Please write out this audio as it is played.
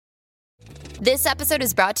This episode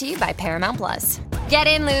is brought to you by Paramount Plus. Get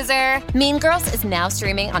in, loser! Mean Girls is now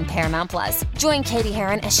streaming on Paramount Plus. Join Katie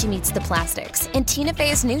Heron as she meets the plastics in Tina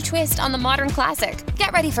Fey's new twist on the modern classic.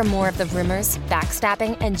 Get ready for more of the rumors,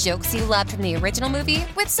 backstabbing, and jokes you loved from the original movie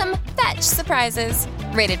with some fetch surprises.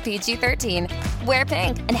 Rated PG-13. Wear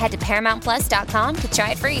pink and head to ParamountPlus.com to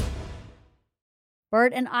try it free.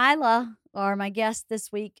 Bert and Ila are my guests this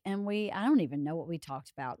week, and I don't even know what we talked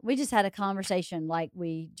about. We just had a conversation like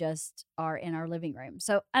we just are in our living room.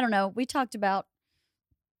 So I don't know. We talked about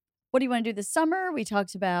what do you want to do this summer? We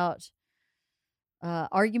talked about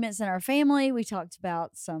arguments in our family. We talked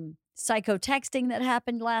about some psycho texting that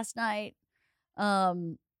happened last night. I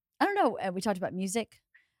don't know. We talked about music.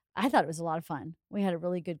 I thought it was a lot of fun. We had a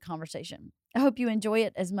really good conversation. I hope you enjoy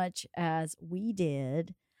it as much as we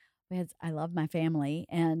did. I love my family,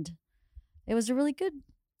 and it was a really good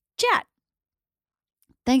chat.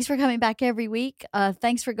 Thanks for coming back every week.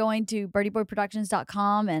 Thanks for going to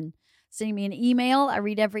birdieboyproductions.com and sending me an email. I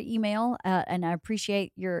read every email, and I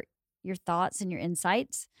appreciate your thoughts and your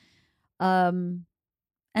insights. And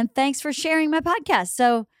thanks for sharing my podcast.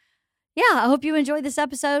 So, yeah, I hope you enjoyed this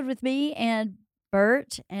episode with me and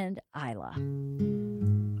Bert and Ila.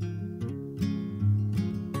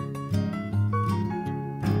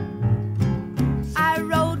 I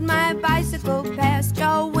rode my bicycle past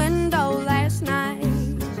your window last night.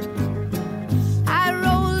 I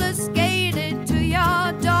roller skated to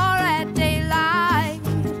your door at daylight.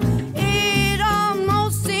 It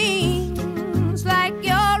almost seems like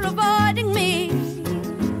you're avoiding me.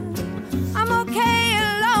 I'm okay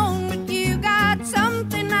alone, but you got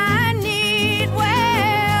something I need. Well,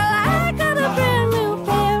 I got a brand new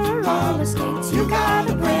pair of roller skates. You got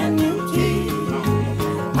a brand new key.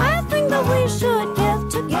 I think that we should get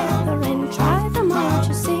together and try them out,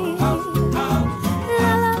 you see. La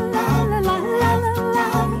la la la la la la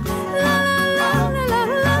la la la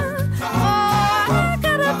la. Oh, I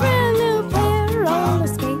got a brand new pair of roller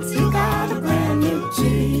skates. You got a brand new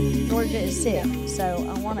key. Georgia is sick, so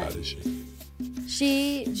I want to.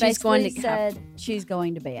 She She's basically going to said she's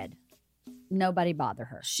going to bed. Nobody bother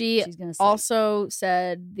her. She She's gonna sleep. also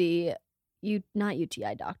said not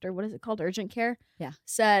UTI doctor, what is it called? Urgent care? Yeah.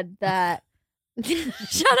 Said that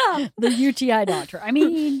shut up. The UTI doctor. I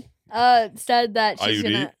mean, said that she's IUD?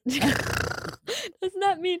 gonna doesn't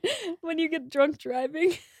that mean when you get drunk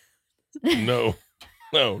driving? No.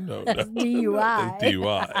 that's DUI. That's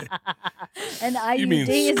DUI. An IUD You mean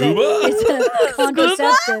is scuba? a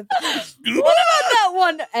contraceptive. Scuba? What about that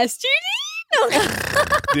one STD? No.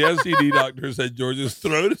 The STD doctor said George's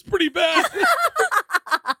throat is pretty bad.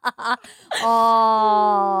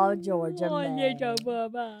 Oh, Georgia. Oh, May. yeah,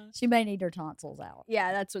 Baba. She may need her tonsils out.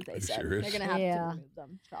 Yeah, that's what they Are you said. serious? They're gonna have Yeah. to remove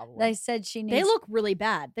them. Probably. They said she needs. They look really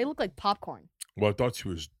bad. They look like popcorn. Well, I thought she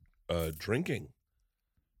was drinking.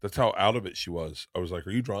 That's how out of it she was. I was like,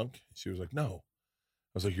 "Are you drunk?" She was like, "No."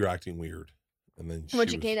 I was like, "You're acting weird." And then When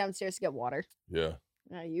she came downstairs to get water. Yeah.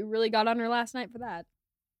 You really got on her last night for that.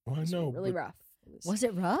 Well, I It was know. really but- rough. Was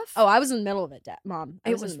it rough? Oh, I was in the middle of it, Mom. I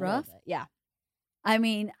It in was the middle of rough? it. Yeah. I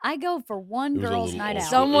mean, I go for one It was a girl's little night old out.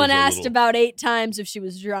 school. Someone It was a asked little- about 8 times if she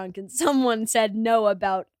was drunk, and someone said no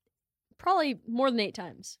about probably more than 8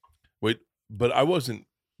 times. Wait, but I wasn't.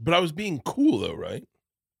 But I was being cool though, right?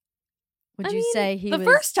 Would I you mean, say he the was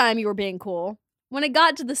first time you were being cool? When it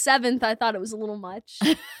got to the 7th, I thought it was a little much.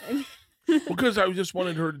 Because I just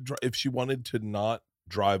wanted her to. If she wanted to not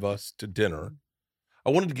drive us to dinner, I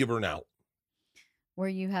wanted to give her an out. Were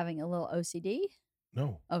you having a little OCD?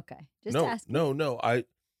 No. Okay, just no, asking. no.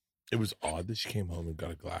 It was odd that she came home and got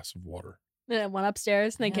a glass of water. And then went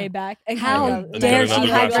upstairs and then Yeah. came back. And How And then dare got she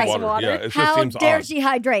another glass hydrate? of water. Yeah, it just How seems dare odd. she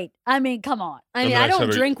hydrate? I mean, come on. I And mean, then I I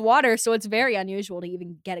don't said, drink water, so it's very unusual to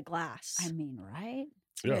even get a glass. I mean, right?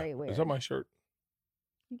 It's Yeah. very weird. Is that my shirt?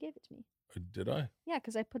 You gave it to me. Did I? Yeah,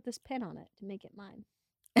 because I put this pin on it to make it mine.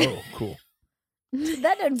 Oh, cool.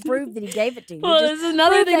 That doesn't prove that he gave it to you. Well, Just this is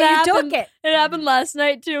another prove thing that you happened. took it. It happened last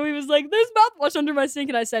night too. He was like, "There's mouthwash under my sink,"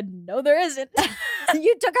 and I said, "No, there isn't."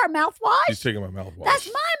 You took our mouthwash? She's taking my mouthwash. That's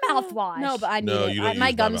my mouthwash. No, but I need No, it. you don't My use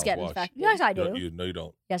my gums get mouthwash. infected. Yes, I No, do. you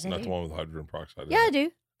don't. Yes, I Not do. the one with hydrogen peroxide. Yeah, is I it?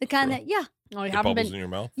 do. The kind Sure. that, yeah, Oh, you It haven't bubbles been. in your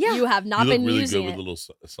mouth. yeah, You have not You look been really using good with it. a little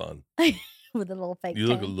sun. with a little fake You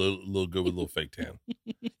look a tan. little good with a little fake tan.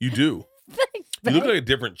 You do. Thanks, You look babe. like a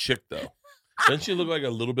different chick though. Doesn't she look like a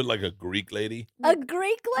little bit like a Greek lady? A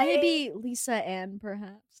Greek lady? Maybe Lisa Ann,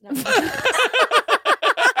 perhaps. No.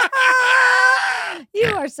 You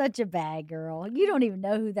are such a bad girl. You don't even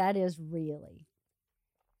know who that is, really.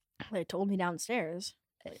 They told me downstairs.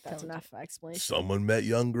 That's told you. enough explanation. Someone met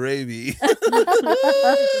Young Gravy.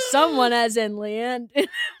 Someone, as in Leanne.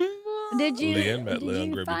 Did you Leanne met did Leon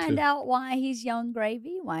you Gravy, find too. out why he's Young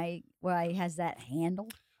Gravy? Why he has that handle?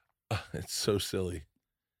 It's so silly.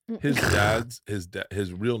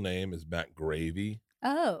 His real name is Matt Gravy,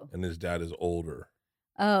 Oh. and his dad is older.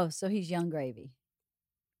 Oh, so he's Young Gravy.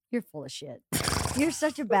 You're full of shit. You're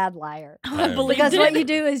such a bad liar. I am. Because what you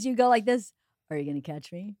do is you go like this. Are you going to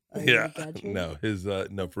catch me? Are you Yeah, gonna catch me?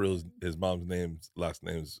 no, for real, his mom's last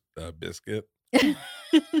name's Biscuit.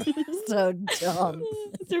 So dumb.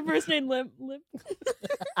 Is your first name Limp?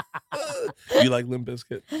 You like Limp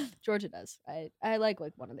Biscuit? Georgia does. I like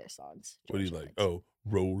one of their songs. What do you Georgia like? likes. Oh,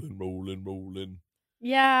 rolling, rolling, rolling.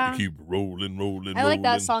 Yeah. You keep rolling, rolling. I like that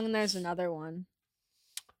rolling. song, and there's another one.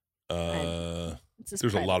 It's this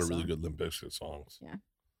There's a lot private of really song. good Limp Bizkit songs. Yeah.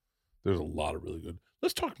 There's a lot of really good.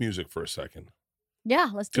 Let's talk music for a second.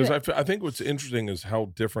 Yeah, let's do Because it. I think what's interesting is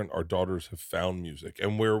how different our daughters have found music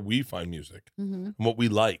and where we find music Mm-hmm. and what we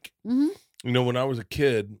like. Mm-hmm. You know, when I was a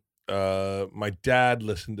kid, my dad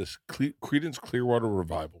listened to Creedence Clearwater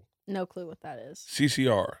Revival, No clue what that is.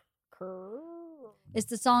 CCR. It's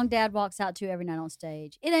the song Dad walks out to every night on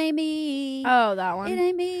stage. It ain't me. Oh, that one. It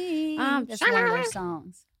ain't me. Um, That's one of their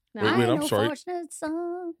songs. No. Wait, I ain't I'm no sorry. fortunate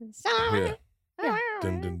son. Yeah. Yeah.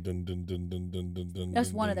 Dun, dun, dun, dun, dun, dun, dun, dun, dun, That's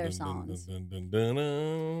dun, one of dun, their dun, songs. dun, dun, dun,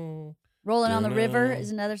 dun, Rolling on the River Dun-dun. is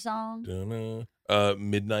another song. dun,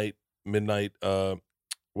 midnight.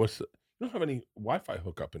 What's the? You don't have any Wi-Fi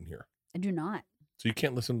hookup in here, I do not. so you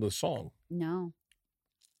can't listen to the song. No.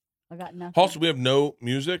 I got nothing. Also, we have no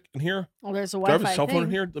music in here. Oh, there's a Do I have Wi-Fi a cell phone in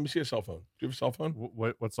thing. here? Let me see a cell phone. Do you have a cell phone?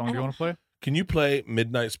 What song do you want to play? Can you play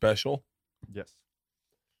Midnight Special? Yes.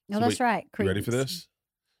 No, So that's right. You ready for Creedence. this?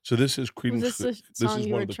 So this is Was Creedence. this the This song is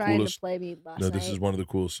you one were of the trying coolest. to play me last No, night? this is one of the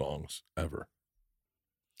coolest songs ever.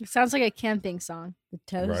 It sounds like a camping song. The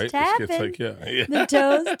toes Right? tapping. It's like yeah. The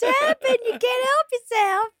toes tapping. You can't help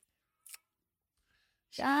yourself.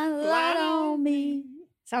 Shine a light on me.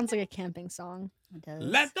 Sounds like a camping song. It does.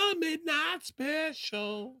 Let the Midnight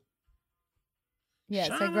Special. Yeah,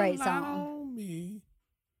 it's a shine great light song. on me.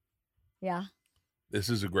 Yeah. This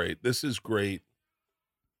is great.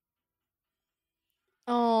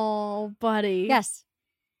 Oh, buddy. Yes.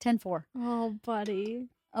 10-4. Oh, buddy.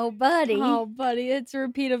 Oh, buddy. Oh, buddy. It's a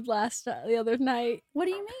repeat of the other night. What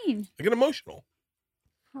do you mean? I get emotional.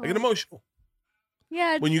 I get Oh. emotional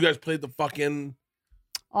Yeah, when you guys played the fucking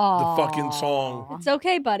song. it's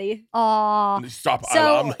okay, buddy. Aw. Stop!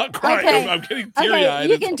 So, I'm not crying. okay. I'm getting teary eyed.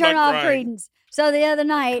 Okay, you can turn off Creedence. So the other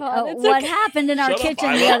night, God, it's what okay. happened in our Shut up,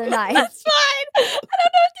 kitchen the Isla. other night? That's fine. I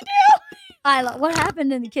don't know what to do. Isla, what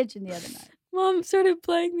happened in the kitchen the other night? Mom started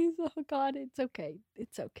playing these. Oh, God. It's okay.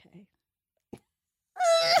 It's okay.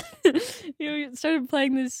 You started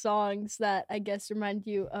playing these songs that I guess remind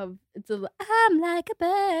you of I'm like a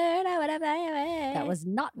bird. That was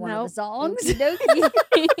not one Nope. of the songs.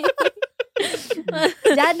 Okey-dokey.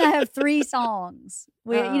 Dad and I have 3 songs.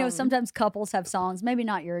 We, Um, sometimes couples have songs. Maybe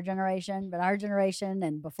not your generation, but our generation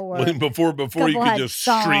and before. Before you couple could had just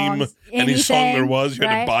stream songs, any song there anything, was, you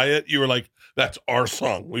had right? to buy it. You were like, "That's our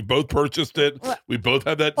song." We both purchased it. Well, We both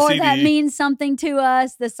had that Or CD. that means something to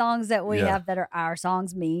us. The songs that we Yeah. have that are our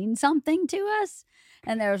songs mean something to us.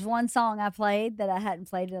 And there was one song I played that I hadn't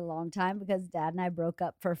played in a long time because Dad and I broke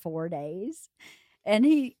up for 4 days. And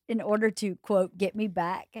he, in order to, quote, get me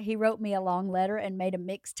back, he wrote me a long letter and made a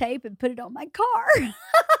mixtape and put it on my car. Remember?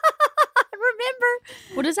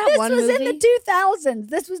 What is that This one was movie? in the 2000s.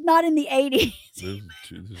 This was not in the 80s. This is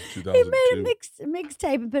He 2002. made a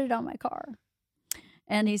mixtape and put it on my car.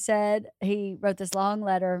 And he said, he wrote this long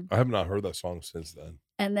letter. I have not heard that song since then.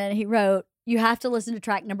 And then he wrote, you have to listen to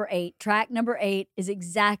track number 8. Track number 8 is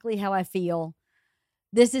exactly how I feel.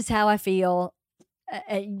 This is how I feel.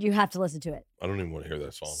 You have to listen to it. I don't even want to hear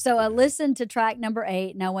that song. So I listened to track number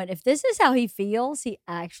 8 and I went, if this is how he feels, he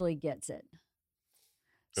actually gets it.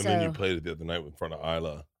 And then you played it the other night in front of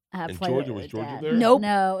Isla. I And played Georgia, it was with Georgia Dad. there? Nope.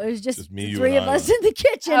 No, it was just Just me, the you, 3 and of us Isla. in the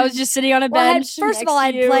kitchen. I was just sitting on a Well, bench. first of next all,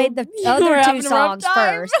 I to you. played the You were other 2 having a rough songs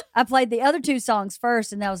time. first. I played the other 2 songs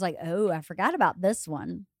first, and I was like, oh, I forgot about this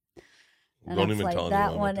one. And Don't I even played tell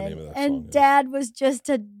that anyone one, what the name of that and song is. Dad was just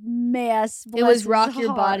a mess. It bless was his "Rock Your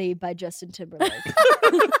heart. Body" by Justin Timberlake.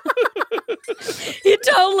 He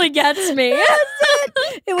totally gets me.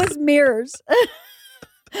 It was Mirrors.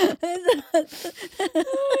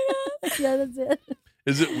 Yeah, that's it.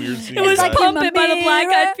 Is it weird seeing It was that? like "Pump in It" by the the Black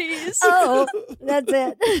mirror. Eyed Peas. Oh, that's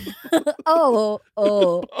it. Oh.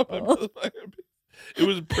 It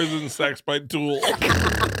was Prison Sex by Tool.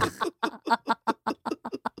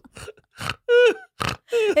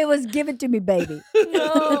 It was Give It To Me, Baby.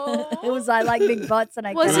 No. It was I Like Big Butts and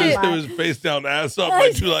I Was Can't it- Lie. It was Face Down Ass Up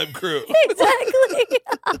by Two Live Crew. Exactly.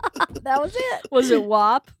 That was it. Was it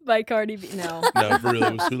WAP by Cardi B? No. No, for real,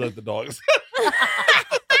 it was Who Let the Dogs.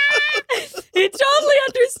 He totally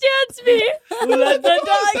understands me. Who let the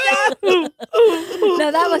dog out?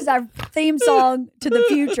 No, that was our theme song to the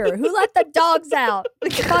future. Who let the dogs out?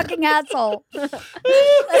 Fucking asshole.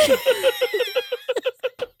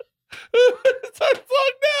 It's our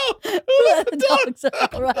song now. Who let the dogs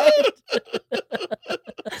out? Right?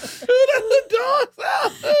 Who let the dogs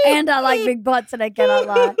out? And I like big butts, and I cannot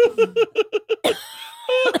lie.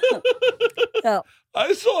 Oh.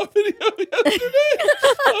 I saw a video yesterday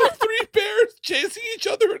of 3 bears chasing each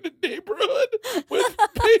other in the neighborhood with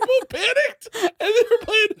people panicked, and they were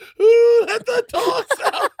playing "Who Let the Dogs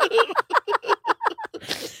Out."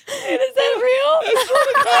 Is that real? I swear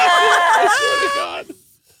to God. I swear to God.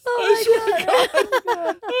 Oh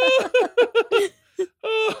my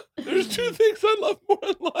God. There's 2 things I love more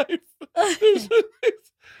in life. There's 2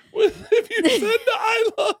 things. If you send to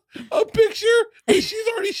Isla a picture and she's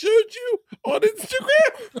already showed you on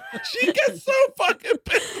Instagram, she gets so fucking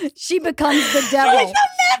pissed. She becomes the devil.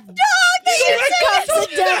 She becomes the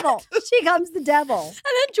devil. She becomes the devil. And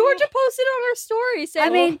then Georgia posted on her story saying, I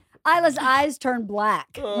mean, Isla's eyes turn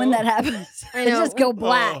black when that happens. I They know. just go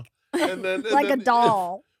black And then, like a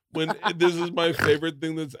doll. When this is my favorite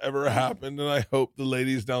thing that's ever happened, and I hope the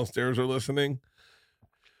ladies downstairs are listening.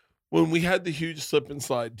 When we had the huge slip and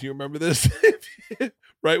slide, do you remember this?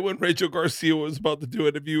 Right when Rachel Garcia was about to do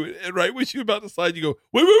it, right when she was about to slide, you go,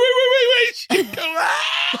 wait. She'd go,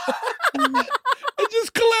 ah! And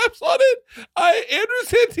just collapse on it. Andrew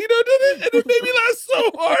Santino did it, and it made me laugh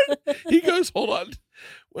so hard. He goes, hold on.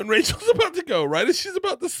 When Rachel's about to go, right as she's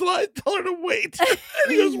about to slide, tell her to wait. And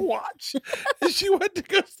he goes, watch. And she went to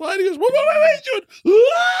go slide. He goes, wait. She went,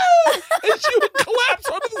 ah! And she would collapse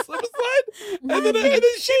onto the slip and slide. And then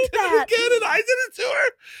she did it again, and I did it to her.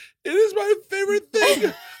 It is my favorite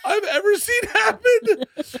thing I've ever seen happen.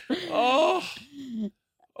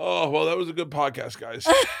 Oh, well, that was a good podcast, guys.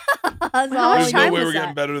 There's no way we're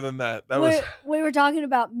getting better than that. We were talking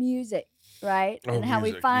about music, right? And how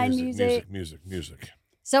we find music. Music.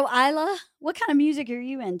 So, Isla, what kind of music are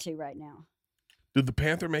you into right now? Did the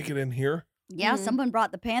Panther make it in here? Yeah, someone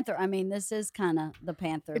brought the Panther. I mean, this is kind of the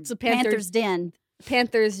Panther. It's the Panther's den.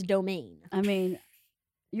 Panther's domain. I mean,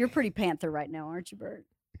 you're pretty Panther right now, aren't you, Bert?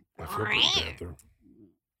 I feel pretty Panther.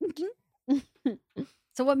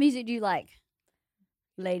 So, what music do you like,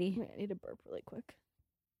 lady? Wait, I need to burp really quick.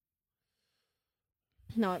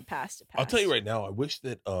 No, it passed. I'll tell you right now. I wish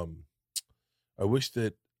that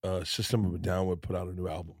System of a Down would put out a new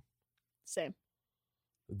album. Same.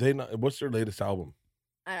 What's their latest album?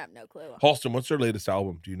 I have no clue. Halston, what's their latest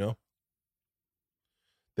album? Do you know?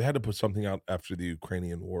 They had to put something out after the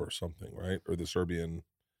Ukrainian war or something, right? Or the Serbian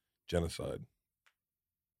genocide.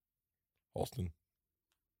 Halston.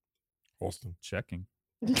 Checking.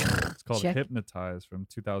 It's called Check. Hypnotize from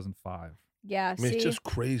 2005. Yeah, I mean, see? it's just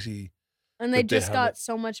crazy. And they that they just got haven't-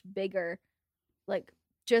 so much bigger,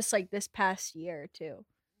 just this past year, too,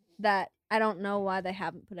 that I don't know why they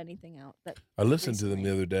haven't put anything out. I listened to them recently.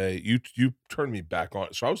 the other day. You turned me back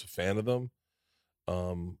on. So I was a fan of them.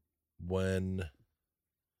 When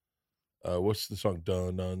what's the song?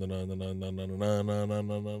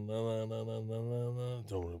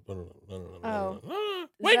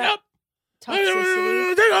 Wake up!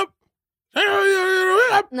 Toxicity. Wake up!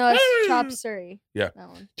 No, it's Chop Suey. Yeah. That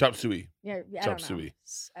one. Chop Suey. Yeah, I Chop don't know. Suey.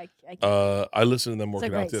 I can't. I listened to them It's a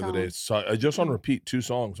working out great the other day. So I just on repeat, 2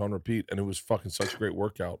 songs on repeat, and it was fucking such a great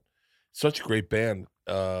workout. Such a great band.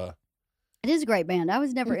 It is a great band. I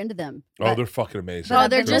was never into them. Oh, they're fucking amazing. But Oh, I've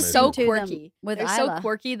they're been just so listening to them quirky. with They're Isla. so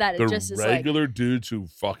quirky that They're it just is regular dudes who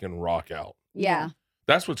fucking rock out. yeah.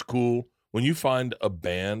 That's what's cool when you find a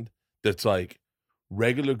band that's like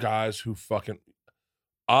regular guys who fucking.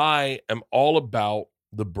 I am all about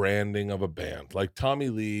the branding of a band. Like Tommy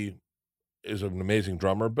Lee is an amazing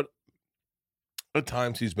drummer, but at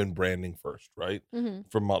times he's been branding first, right? Mm-hmm.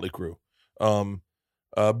 From Motley Crue.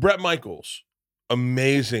 Brett Michaels,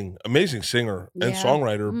 amazing singer and Yeah.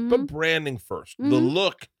 songwriter, but branding first. The Mhm.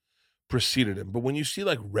 look preceded him. But when you see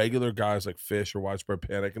like regular guys like Fish or Widespread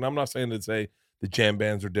Panic, and I'm not saying to say the jam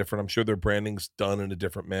bands are different. I'm sure their branding's done in a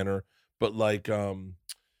different manner. But like, do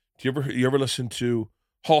you ever listen to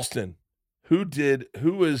Halston? Who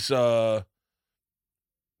is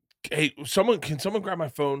hey, can someone grab my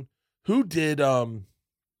phone? Who did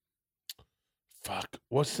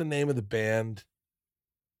what's the name of the band?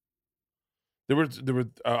 There were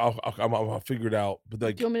I'll figure it out. But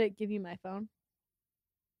like, Do you want me to give you my phone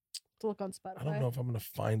to look on Spotify? I don't know if I'm gonna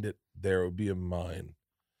find it there. It would be in mine.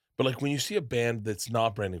 But like when you see a band that's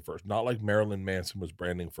not branding first, not like Marilyn Manson was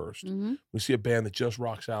branding first. Mhm. We see a band that just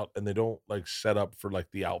rocks out and they don't like set up for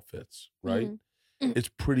like the outfits, right? It's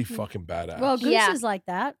pretty fucking badass. Well, Goose Yeah. is like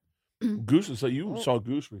that. Goose is like you saw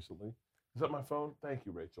Goose recently. Is that my phone? Thank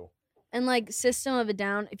you, Rachel. And like System of a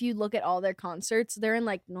Down, if you look at all their concerts, they're in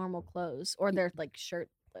like normal clothes or they're like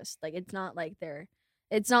shirtless. Like it's not like they're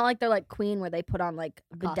like Queen where they put on like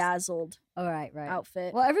a costume. bedazzled All right.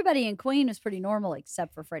 outfit. Well, everybody in Queen is pretty normal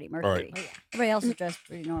except for Freddie Mercury. right. Everybody else is dressed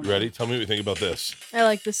pretty normal. You ready? Tell me what you think about this. I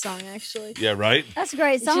like this song actually. Yeah, right? That's a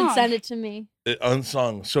great You song. should send it to me.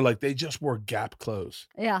 Unsung. So like they just wore Gap clothes.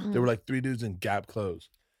 Yeah. They were like 3 dudes in Gap clothes.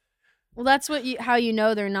 Well, that's how you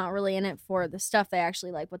know they're not really in it for the stuff. They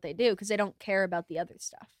actually like what they do because they don't care about the other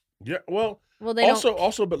stuff. Yeah, well, Well, they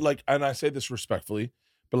also, but like, and I say this respectfully,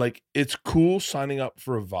 but like, it's cool signing up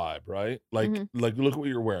for a vibe, right? Like, like, look at what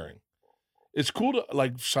you're wearing. It's cool to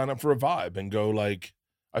like sign up for a vibe and go like,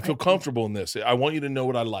 I feel comfortable in this. I want you to know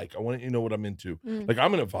what I like. I want you to know what I'm into. Like,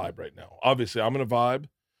 I'm in a vibe right now. Obviously, I'm in a vibe.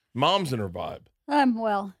 Mom's in her vibe.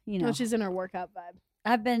 Well, you know, No, she's in her workout vibe.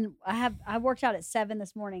 I worked out at 7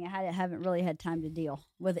 this morning. I haven't really had time to deal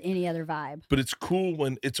with any other vibe. But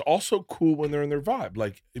it's also cool when they're in their vibe.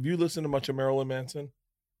 Like, if you listen to much of Marilyn Manson,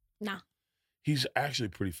 Nah. he's actually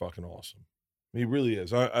pretty fucking awesome. He really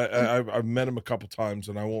is. I've met him a couple times,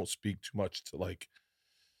 and I won't speak too much to like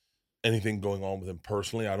anything going on with him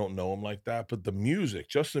personally. I don't know him like that, but the music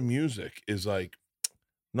is like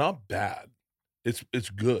not bad. It's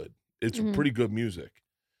good. It's pretty good music.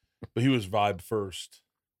 But he was vibe first,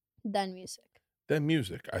 Then music.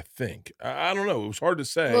 I think. I don't know. It was hard to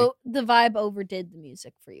say. Well, the vibe overdid the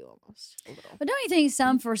music for you almost a little. But don't you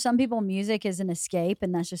think for some people music is an escape,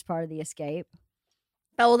 and that's just part of the escape?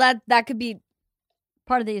 Oh, well, that could be.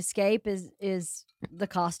 Part of the escape is the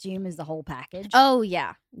costume, is the whole package. Oh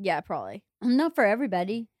yeah, probably. Not for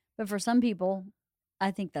everybody, but for some people,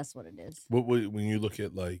 I think that's what it is. When you look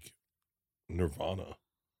at like Nirvana,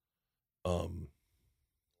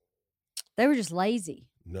 They were just lazy.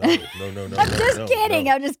 no. I'm just kidding.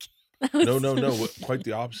 No. I'm just kidding. No. Quite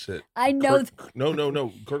the opposite. I know.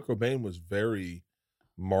 No. Kurt Cobain was very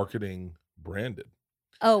marketing branded.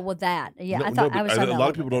 Oh, well, that. Yeah, No, I thought I was. a lot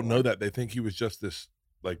of people don't know that. They think he was just this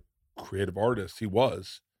like creative artist. He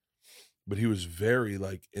was, but he was very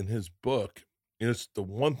like in his book. And it's the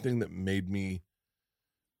one thing that made me.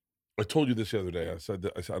 I told you this the other day. I said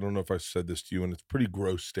I don't know if I said this to you, and it's a pretty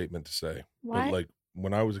gross statement to say. What? But like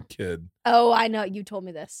when I was a kid, Oh, I know. You told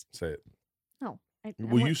me this. say it. No.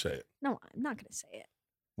 Will you say it? No, I'm not gonna say it.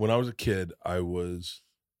 When I was a kid, it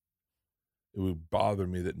would bother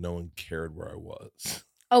me that no one cared where I was.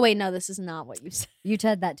 Oh wait, no, this is not what you said. You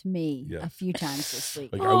said that to me Yeah. a few times this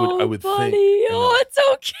week. Like I would buddy. think. Oh, it's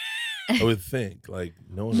okay. I would think like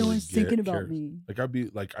no one. No really one's thinking about cares. me. Like I'd be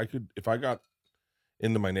like I could if I got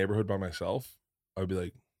into my neighborhood by myself, I'd be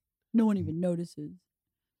like, No one even notices.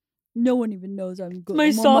 No one even knows I'm good. My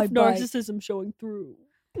I'm on soft bike. narcissism showing through.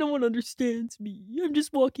 No one understands me. I'm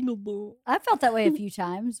just walking alone. I felt that way a few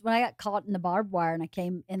times when I got caught in the barbed wire and I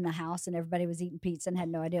came in the house and everybody was eating pizza and had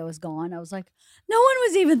no idea I was gone. I was like, no one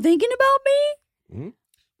was even thinking about me.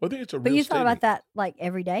 well, I think it's a real But you thought about statement. that like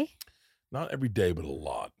every day? Not every day, but a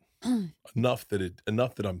lot. enough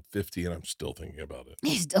that I'm 50 and I'm still thinking about it.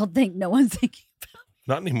 You still think no one's thinking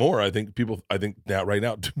Not anymore. I think now right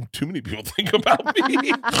now too many people think about me.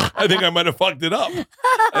 I think I might have fucked it up.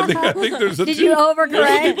 I think there's a Did you there's some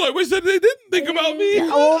overcorrect? people I wish that they didn't think about me.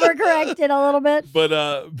 Overcorrected a little bit. But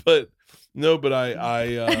I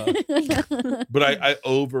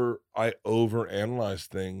overanalyze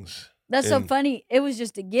things. That's so And- funny. It was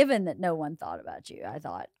just a given that no one thought about you. I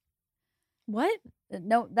thought. What?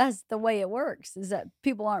 No, that's the way it works. Is that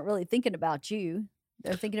people aren't really thinking about you.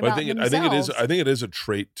 They're thinking But about themselves. I think it is a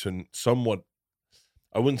trait to somewhat.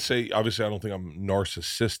 I wouldn't say obviously I don't think I'm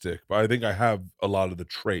narcissistic, but I think I have a lot of the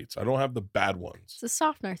traits. I don't have the bad ones. It's a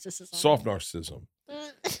soft narcissism. Soft narcissism.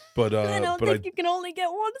 But I don't but think you can only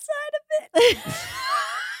get one side of it.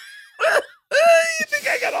 you think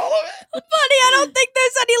I got all of it? Buddy, I don't think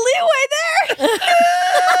there's any leeway there.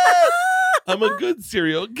 I'm a good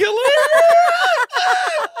serial killer.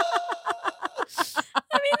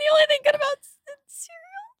 I mean, the only thing good about cereal.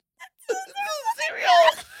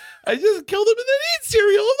 I just killed him and then eat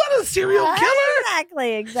cereal. I'm not a serial killer.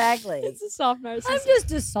 Exactly. It's a soft narcissism. I'm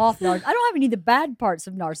just a soft narcissist. I don't have any of the bad parts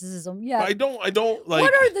of narcissism. Yeah. I don't like.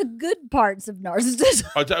 What are the good parts of narcissism?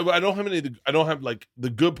 I don't have any. I don't have like the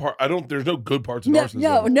good part. There's no good parts of No,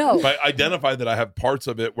 narcissism. no. But I identify that I have parts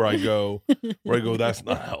of it where I go, that's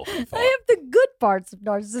not healthy. I have the good parts of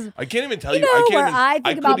narcissism. I can't even tell you. You know I can't where even, I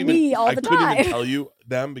think about couldn't me all the I couldn't time. even tell you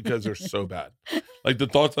them because they're so bad. Like the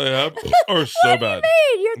thoughts I have are so bad.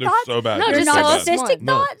 Your They're thoughts, so bad. No, They're your just so tell us bad. narcissistic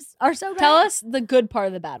No. thoughts are so bad. Tell us the good part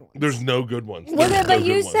of the bad ones. There's no good ones. Well, There's but no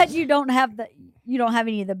you good said ones. you don't have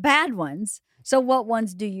any of the bad ones. So what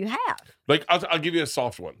ones do you have? Like I'll give you a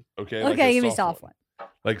soft one. Okay. Like Okay, a give me a soft one.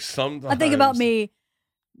 Like sometimes I think about me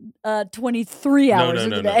 23 hours of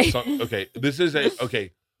the day. Okay, this is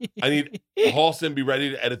okay. I need Halston be ready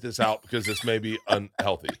to edit this out because this may be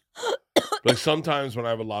unhealthy. Like sometimes when I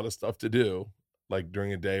have a lot of stuff to do, like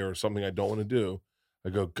during a day or something I don't want to do, I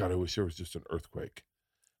go, God, I wish there was just an earthquake.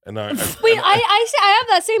 And I Wait, I have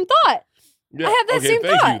that same thought. yeah, I have that okay, same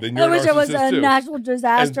thank thought. You. Then I you're wish there was narcissist a too. natural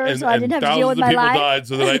disaster, so I didn't have to deal with my thousands of life. people died,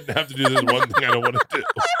 so that I didn't have to do this one thing I don't want to do.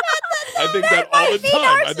 I think that all the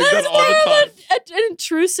time. I think that all the time. An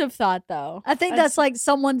intrusive thought, though. I think that's like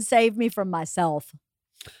someone saved me from myself.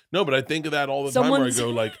 No, but I think of that all the time where I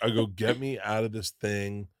Someone's- go, get me out of this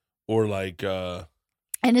thing, or like,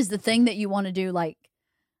 And is the thing that you want to do like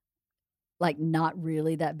not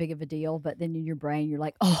really that big of a deal, but then in your brain you're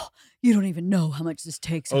like, oh, you don't even know how much this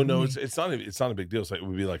takes. oh of no, me. it's not a big deal. It's like it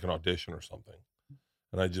would be like an audition or something,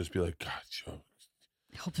 and I'd just be like, God, Joe,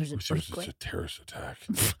 I hope there's I an wish it was just earthquake. a terrorist attack.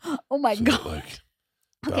 Oh my So god. that, like,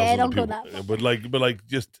 Okay, thousands don't of go people- that far. But like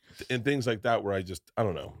just in things like that where I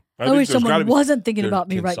don't know. I think wish there's gotta someone be- wasn't thinking there- about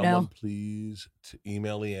me can right someone now. please to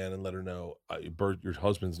email Leanne and let her know, Bert, your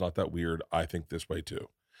husband's not that weird. I think this way too.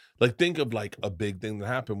 Like think of like a big thing that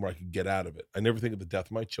happened where I could get out of it. I never think of the death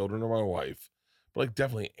of my children or my wife, but like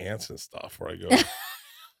definitely aunts and stuff where I go,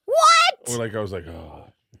 What? or like I was like,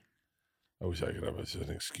 oh, I wish I could have just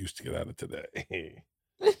an excuse to get out of today.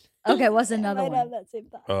 Okay, what's I another might have one? that same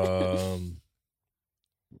thought.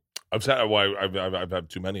 I've said well, I've had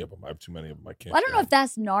too many of them. I have too many of them. I can't. I don't know share if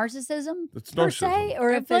that's narcissism It's per se, narcissism.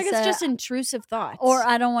 or I if feel like it's a- just intrusive thoughts. or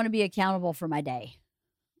I don't want to be accountable for my day.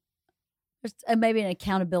 Just maybe an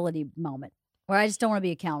accountability moment where I just don't want to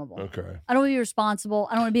be accountable. Okay. I don't want to be responsible.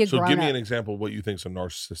 I don't want to be a So grown give me up. an example of what you think is a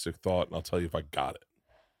narcissistic thought, and I'll tell you if I got it.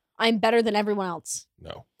 I'm better than everyone else.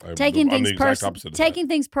 No, Taking I'm things the exact opposite of that. taking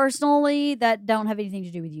things personally that don't have anything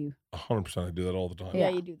to do with you 100%. I do that all the time. Yeah,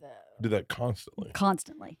 Yeah. you do that. I do that constantly.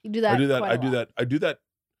 constantly. You do that. I do that. quite I a do lot. that. I do that.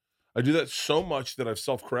 I do that so much that I've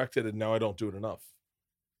self-corrected, and now I don't do it enough.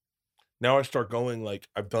 Now I start going like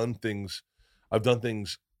I've done things. I've done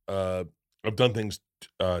things to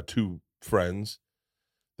friends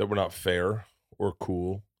that were not fair or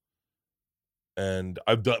cool, and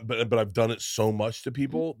I've done, but I've done it so much to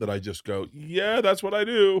people that I just go, yeah, that's what I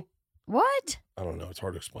do. What? I don't know. It's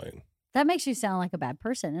hard to explain. That makes you sound like a bad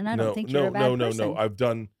person, and I don't think you're a bad person. No. I've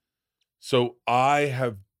done. So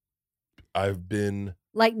I've been.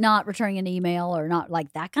 Like not returning an email or not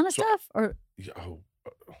like that kind of So- stuff, or Oh,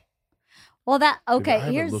 well, that dude, I okay.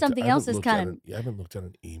 haven't Here's looked at- something I else haven't that's looked at kind of you haven't looked at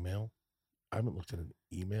an email. I haven't looked at an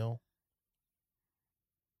email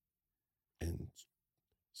in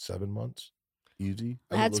 7 months. Easy.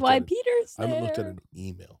 I haven't That's looked why at an- Peter's I haven't looked at there. an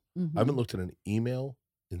email. Mhm. I haven't looked at an email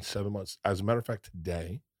in 7 months. As a matter of fact,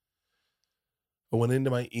 today I went into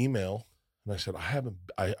my email and I said,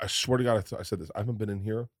 I swear to God, I said this. I haven't been in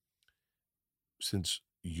here since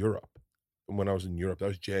Europe. And when I was in Europe, that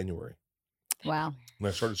was January. wow. And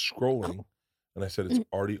I started scrolling and I said, it's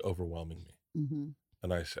already overwhelming me. hmm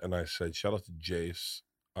And I said, shout out to Jace.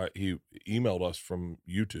 He emailed us from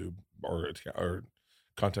YouTube or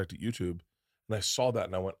contacted YouTube. And I saw that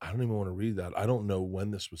and I went, I don't even want to read that. I don't know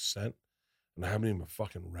when this was sent. And I haven't even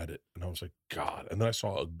fucking read it. And I was like, God. And then I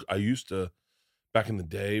saw, I used to, back in the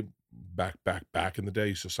day, back in the day, I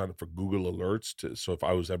used to sign up for Google Alerts. So if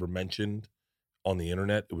I was ever mentioned on the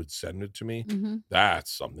internet, it would send it to me. hmm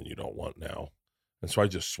That's something you don't want now. And so I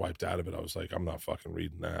just swiped out of it. I was like, I'm not fucking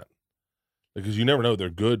reading that. Because you never know. They're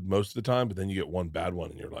good most of the time, but then you get one bad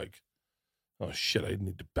one and you're like, oh shit, I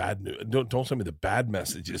need the bad news. Don't send me the bad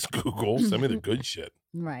messages, Google. Send me the good shit.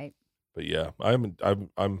 Right. But yeah, I live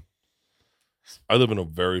in a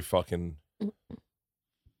very fucking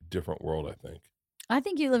different world, I think. I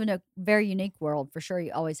think you live in a very unique world for sure.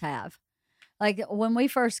 You always have. Like when we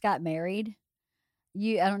first got married,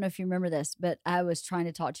 I don't know if you remember this, but I was trying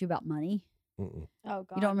to talk to you about money. Mm-mm. Oh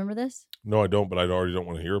God. You don't remember this? No, I don't, but I already don't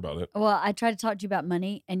want to hear about it. Well, I tried to talk to you about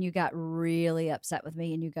money and you got really upset with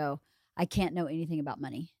me and you go, I can't know anything about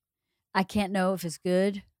money. I can't know if it's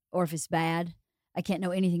good or if it's bad. I can't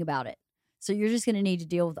know anything about it. So you're just going to need to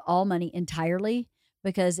deal with all money entirely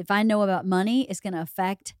because if I know about money, it's going to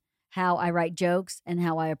affect how I write jokes and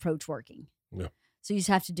how I approach working. Yeah. So you just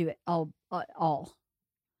have to do it all.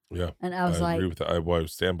 Yeah. And I was like, agree with that. I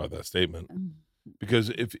stand by that statement. "Mm, Because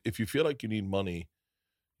if you feel like you need money,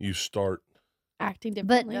 you start acting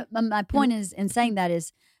But differently. my point is in saying that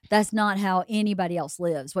is that's not how anybody else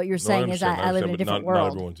lives. What you're saying is I live in a different Not world.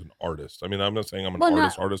 everyone's an artist. I mean, I'm not saying I'm an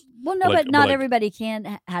Well, artist. Well, no, But but not like- everybody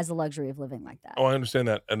has the luxury of living like that. Oh, I understand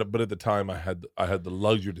that. But at the time, I had the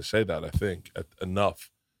luxury to say that. I think enough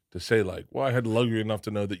to say like, well, I had the luxury enough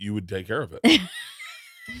to know that you would take care of it.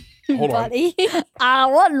 Hold on. Buddy, I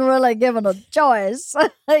wasn't really given a choice.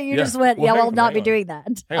 You just went, Well, yeah, hang we'll on, not hang be on. doing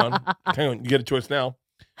that. Hang on. You get a choice now.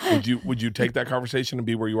 Would you take that conversation and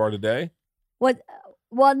be where you are today? What?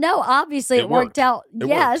 Well, no, obviously it worked out. It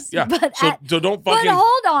yes, worked. Yeah. but So don't but fucking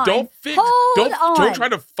hold on. don't try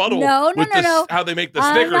to fuddle with how they make the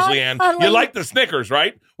I'm Snickers, not Leanne. fuddling. You like the Snickers,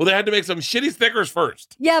 right? Well, they had to make some shitty Snickers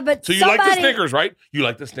first. Yeah, but So you like the Snickers, right? You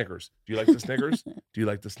like the Snickers. Do you like the Snickers? Do you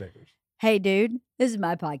like the Snickers? Hey, dude, this is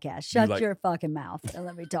my podcast. Shut like- your fucking mouth and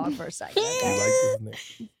let me talk for a second. Do you Okay? like the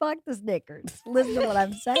Snickers? Fuck the Snickers. Listen to what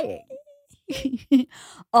I'm saying.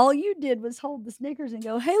 All you did was hold the Snickers and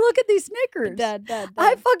go, "Hey, look at these Snickers." Dad,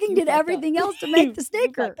 I fucking you did fucked up. everything else to make the You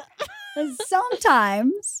Snicker. fucked up. And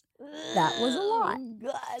sometimes that was a lot. Oh,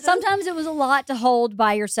 God. Sometimes it was a lot to hold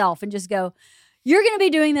by yourself and just go, "You're going to be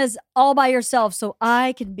doing this all by yourself so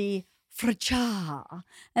I can be fracha."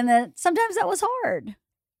 And then sometimes that was hard.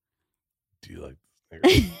 Do you like the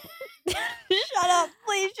Snickers? Shut up,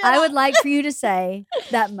 please. Shut I up. would like for you to say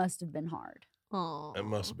that must have been hard. Aw. It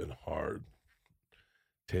must have been hard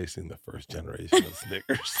tasting the first generation of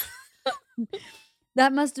Snickers.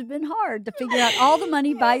 That must have been hard to figure out all the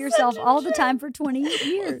money by yourself all the time for 20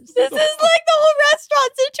 years. This is like the whole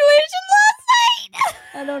restaurant situation last night.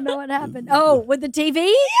 I don't know what happened. Oh, with the TV?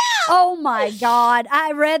 Yeah. Oh my God.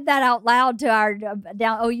 I read that out loud to our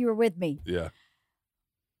down. Oh, you were with me. Yeah.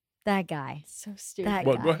 That guy. So stupid. That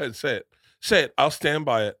Well, guy. go ahead, say it. Say it. I'll stand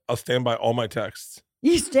by it. I'll stand by all my texts.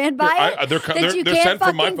 You stand by it? They're that you they're can't sent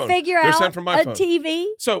from my fucking phone. figure They're out sent from my a phone. TV?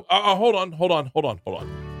 So hold on.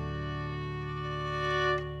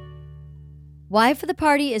 Wife of the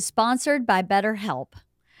Party is sponsored by BetterHelp.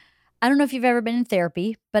 I don't know if you've ever been in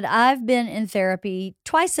therapy, but I've been in therapy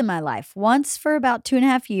twice in my life. Once for about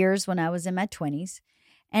 2.5 years when I was in my 20s.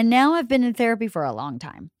 And now I've been in therapy for a long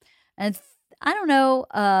time. And I don't know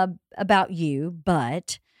about you,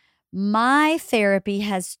 but my therapy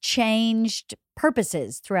has changed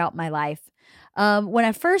purposes throughout my life. When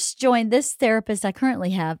I first joined this therapist I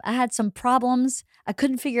currently have, I had some problems I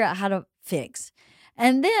couldn't figure out how to fix.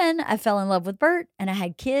 And then I fell in love with Bert and I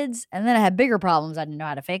had kids, and then I had bigger problems I didn't know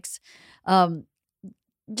how to fix.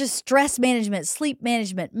 Just stress management, sleep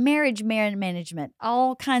management, marriage management,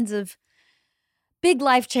 all kinds of big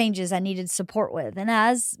life changes I needed support with. And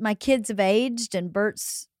as my kids have aged and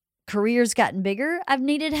Bert's career's gotten bigger, I've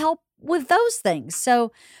needed help with those things.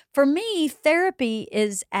 So for me, therapy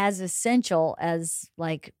is as essential as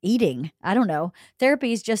like eating. I don't know.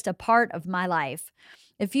 Therapy is just a part of my life.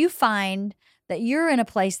 If you find that you're in a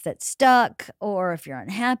place that's stuck, or if you're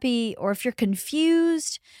unhappy, or if you're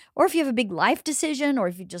confused, or if you have a big life decision, or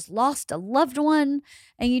if you just lost a loved one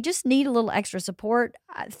and you just need a little extra support,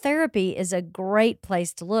 therapy is a great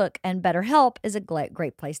place to look, and BetterHelp is a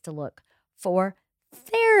great place to look for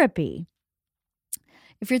therapy.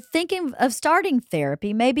 If you're thinking of starting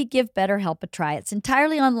therapy, maybe give BetterHelp a try. It's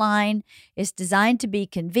entirely online. It's designed to be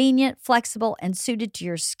convenient, flexible, and suited to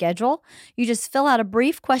your schedule. You just fill out a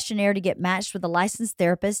brief questionnaire to get matched with a licensed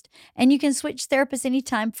therapist, and you can switch therapists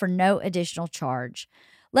anytime for no additional charge.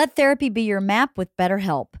 Let therapy be your map with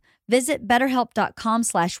BetterHelp. Visit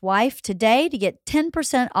BetterHelp.com/wife today to get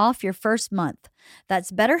 10% off your first month.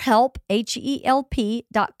 That's BetterHelp,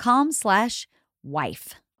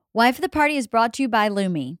 HELP.com/wife. Wife of the Party is brought to you by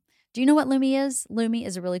Lumi. Do you know what Lumi is? Lumi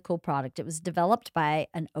is a really cool product. It was developed by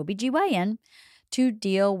an OBGYN to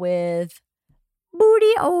deal with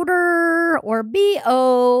booty odor or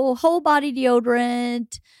BO, whole body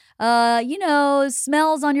deodorant.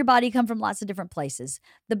 Smells on your body come from lots of different places.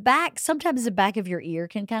 Sometimes the back of your ear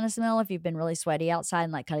can kind of smell if you've been really sweaty outside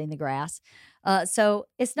and like cutting the grass. So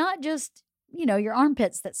it's not just your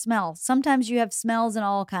armpits that smell. Sometimes you have smells in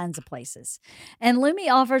all kinds of places. And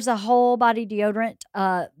Lumi offers a whole body deodorant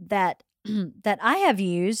that I have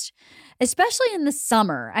used, especially in the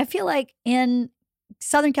summer. I feel like in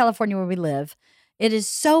Southern California where we live, it is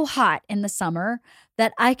so hot in the summer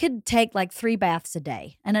that I could take like 3 baths a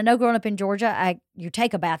day. And I know growing up in Georgia, you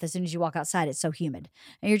take a bath as soon as you walk outside. It's so humid.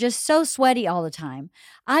 And you're just so sweaty all the time.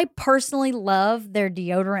 I personally love their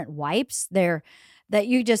deodorant wipes. That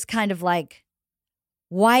you just kind of like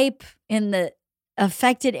wipe in the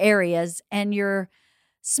affected areas and you're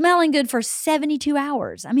smelling good for 72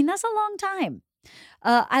 hours. I mean, that's a long time.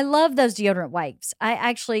 I love those deodorant wipes. I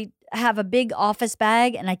actually have a big office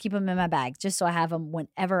bag and I keep them in my bag just so I have them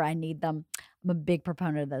whenever I need them. I'm a big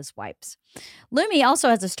proponent of those wipes. Lumi also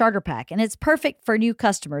has a starter pack, and it's perfect for new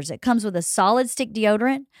customers. It comes with a solid stick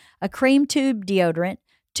deodorant, a cream tube deodorant,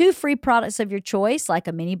 2 free products of your choice, like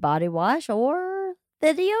a mini body wash or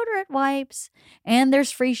the deodorant wipes, and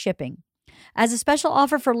there's free shipping. As a special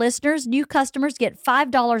offer for listeners, new customers get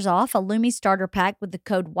 $5 off a Lumi starter pack with the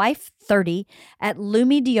code WIFE30 at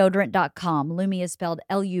LumiDeodorant.com. Lumi is spelled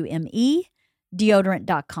Lume.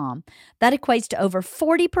 Deodorant.com. That equates to over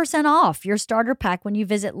 40% off your starter pack when you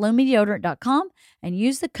visit LumiDeodorant.com and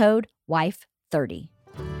use the code WIFE30.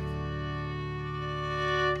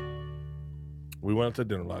 We went out to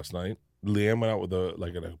dinner last night. Leanne went out with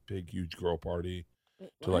at a big, huge girl party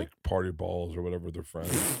to like party balls or whatever their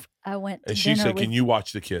friends. I went to And she dinner said, with, "Can you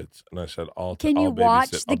watch the kids?" And I said, Can you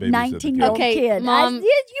watch the 19-year-old Okay, kid? Mom.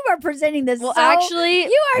 You are presenting this. Well, so, actually,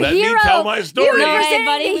 you are Let hero. me tell my story. You are No, hey, presenting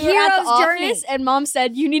buddy, the we were at the hero's journey. office, and Mom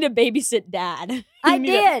said, you need to babysit Dad. I You need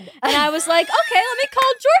to-" did. And I was like, okay, let me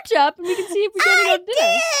call George up, and we can see if we can go to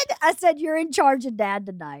dinner. did. I said, you're in charge of Dad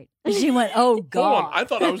tonight. And she went, oh, God. Hold on, I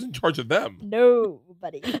thought I was in charge of them. No,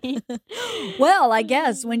 buddy. Well, I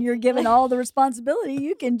guess when you're given all the responsibility,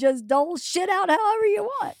 you can just dole shit out however you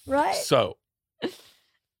want, right? So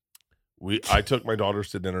I took my daughters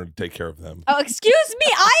to dinner to take care of them. Oh, excuse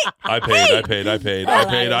me. I paid.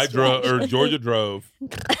 I drove, or Right. Georgia drove,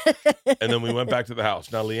 and then we went back to the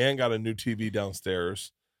house. Now Leanne got a new TV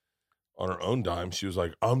downstairs on her own dime. She was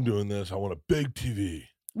like, "I'm doing this. I want a big TV."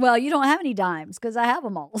 Well, you don't have any dimes because I have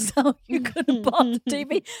them all. So you could have bought the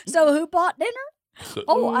TV. So who bought dinner? So,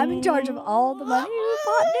 Oh, I'm in charge of all the money. Who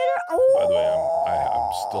bought dinner? Oh, by the way,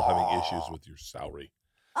 I'm still having issues with your salary.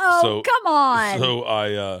 oh so- come on.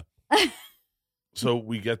 So so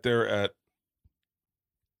we get there at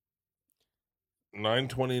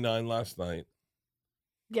 9:29 last night,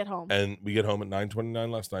 Get home. and we get home at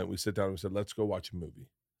 9:29 last night. We sit down and we said, "Let's go watch a movie,"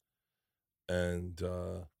 and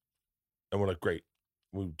we're like, "Great."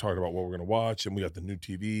 We talked about what we're gonna watch, and we got the new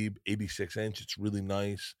TV, 86-inch. It's really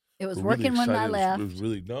nice. It was We're really working when I excited. left. It was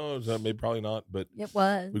really maybe probably not, but It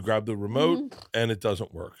was. we grabbed the remote and it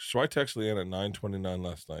doesn't work. So I text Leanne at 9:29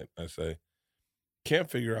 last night. I say,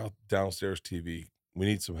 "Can't figure out downstairs TV. We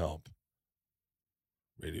need some help."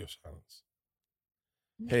 Radio silence.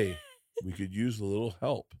 "Hey, we could use a little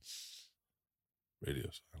help." Radio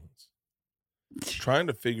silence. "Trying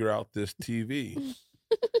to figure out this TV."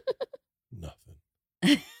 Nothing.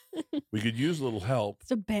 "We could use a little help.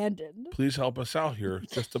 It's abandoned. Please help us out here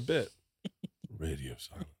just a bit." Radio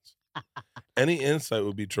silence. "Any insight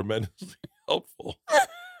would be tremendously helpful."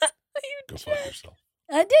 Go fuck yourself.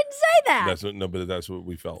 I didn't say that. That's what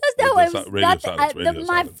we felt. That's not what it was. Radio That's- silence. Radio my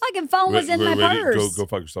silence. fucking phone was in my purse. Go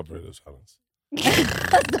fuck yourself. Radio silence.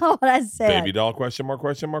 That's not what I said. Baby doll? Question mark?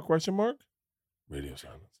 Question mark? Question mark? Radio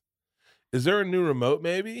silence. "Is there a new remote?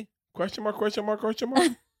 Maybe? Question mark? Question mark? Question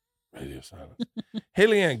mark? Radio silence. "Hey,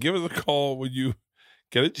 Leanne, give us a call when you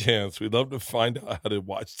get a chance. We'd love to find out how to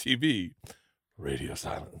watch TV." Radio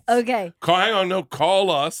silence. Okay. Hang on, no, call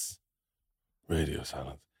us. Radio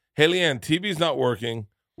silence. "Hey, Leanne, TV's not working.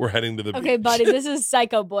 We're heading to the Okay, beach." buddy, this is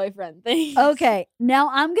psycho boyfriend thing. Okay. Now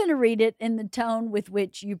I'm going to read it in the tone with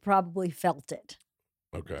which you probably felt it.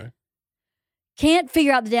 Okay. "Can't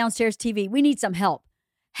figure out the downstairs TV. We need some help.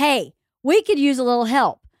 Hey, we could use a little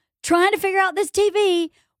help. Trying to figure out this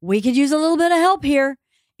TV. We could use a little bit of help here.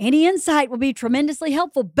 Any insight would be tremendously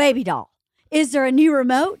helpful. Baby doll. Is there a new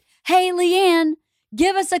remote? Hey, Leanne,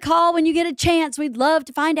 give us a call when you get a chance. We'd love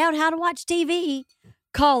to find out how to watch TV.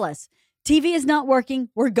 Call us. TV is not working.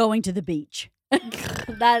 We're going to the beach."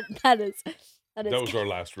 that is That was our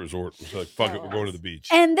last resort. It was like, fuck it, we're going to the beach.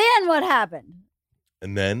 And then what happened?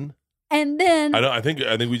 And then And then I think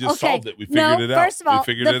we just okay, solved it. We figured it out. First of all, we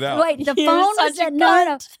figured it out. Wait, the You're phone was such a in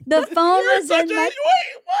no. The phone You're was such in a- my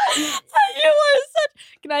wait, what? you were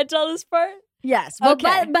such. Can I tell this part? yes. Well,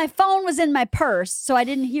 Okay. my phone was in my purse, so I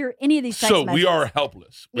didn't hear any of these text So we messages. are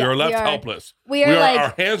helpless. We Yeah, are left we are- helpless. We are like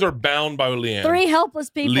our hands are bound by Leanne. 3 helpless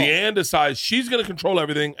people. Leanne decides she's going to control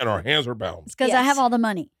everything, and our hands are bound. It's because I Yes. have all the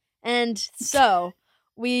money. And so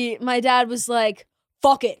my dad was like,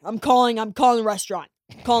 "Fuck it, I'm calling the restaurant.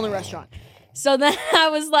 So then I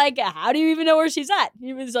was like, "How do you even know where she's at?"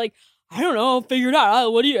 He was like, "I don't know, I'll figure it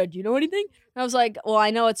out. Do you know anything?" And I was like, "Well, I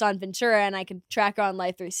know it's on Ventura and I can track her on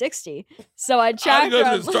Life 360." So I How tracked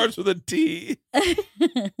her. it starts with a T.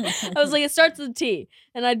 I was like, "It starts with a T."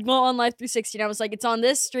 And I'd go on Life 360 and I was like, "It's on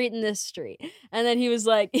this street and this street." And then he was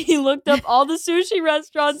like, he looked up all the sushi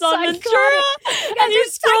restaurants on Psychotic. Ventura. And he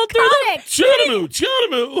scrolled through them.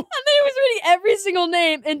 Chianamu. And then he was reading every single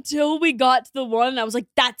name until we got to the one. And I was like,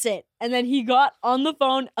 "That's it." And then he got on the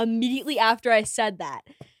phone immediately after I said that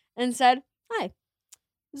and said, "Hi,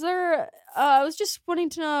 is there I was just wanting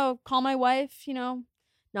to call my wife,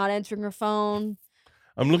 not answering her phone.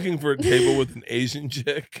 I'm looking for a table with an Asian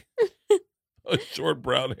chick, a short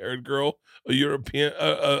brown-haired girl, a European,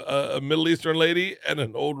 a Middle Eastern lady, and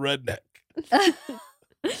an old redneck.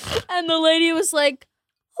 And the lady was like,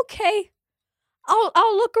 "Okay,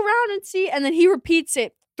 I'll look around and see." And then he repeats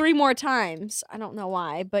it 3 more times. I don't know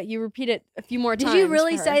why, but you repeat it a few more times. Did you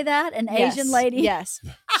really for her. say that? An Yes, Asian lady? Yes.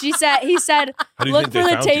 He said, How do you look think for they the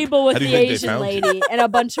found you? table with How do the you think they Asian found you? lady and a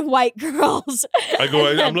bunch of white girls. I go,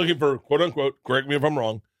 And then- I'm looking for, quote unquote, correct me if I'm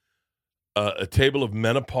wrong, a table of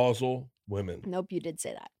menopausal women. Nope, you did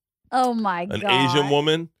say that. Oh my An god. Asian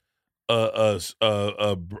woman, a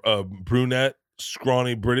brunette,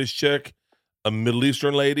 scrawny British chick, a Middle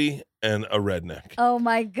Eastern lady, and a redneck. Oh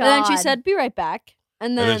my god. And then she said, "Be right back."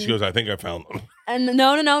 And And then she goes, I think I found them. And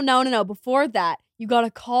no. Before that, you got a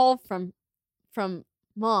call from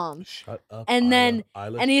mom, Shut up. and then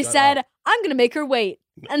he said, "I'm gonna make her wait."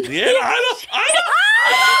 And Yeah, I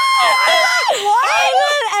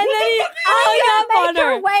And then he hung up on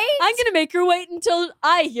her. Wait. I'm gonna make her wait until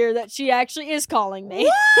I hear that she actually is calling me.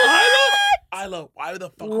 Isla, why the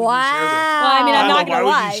fuck would you share this? Well, I mean, I'm Isla, not gonna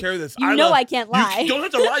why lie. would you share this? You know I can't lie. You don't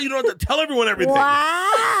have to lie. You don't have to tell everyone everything.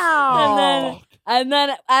 Wow. And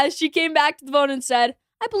then as she came back to the phone and said,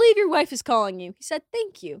 "I believe your wife is calling you," he said,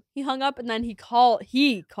 "Thank you." He hung up and then he called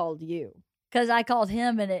you. Because I called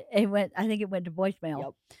him and it went, I think it went to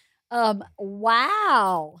voicemail.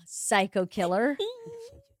 Wow, psycho killer.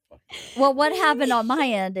 Well, what happened on my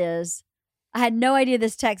end is I had no idea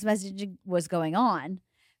this text message was going on.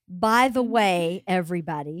 By the way,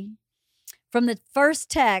 everybody, from the first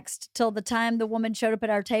text till the time the woman showed up at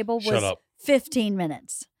our table Shut was up. 15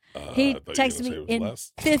 minutes. He I thought you were texted gonna say me it was in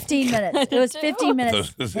less. 15 minutes. It was 15 I thought minutes it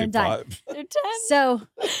was gonna say in time. 5. They're 10 So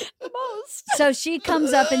most. so she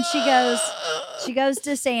comes up and she goes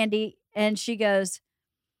to Sandy and she goes,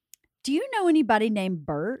 "Do you know anybody named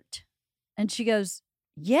Bert?" And she goes,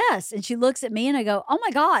 "Yes." And she looks at me and I go, "Oh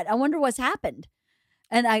my God, I wonder what's happened."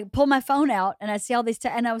 And I pull my phone out and I see all these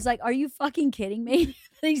and I was like, "Are you fucking kidding me?"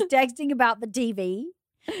 He's texting about the TV.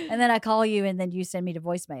 And then I call you and then you send me to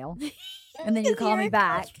voicemail. And then you call me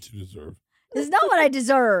back. That's what you deserve. It's not what I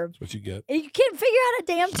deserve. That's what you get. You can't figure out a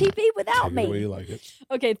damn TV without Take it the way me. you like it.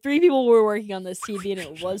 Okay, 3 people were working on this TV and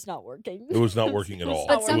it was not working. It was not working at all.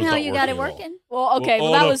 But It was somehow not you got it at all. working. Well, okay,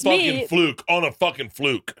 well, on that a was fucking me. Fluke. On a fucking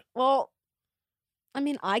fluke. Well, I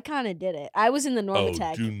mean, I kind of did it. I was in the Oh,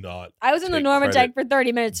 Normatech. do not. I was in the take Normatech credit. for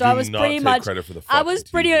 30 minutes, so Do I was not pretty take much. credit for the I was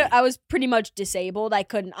fucking pretty. TV. I was pretty much disabled. I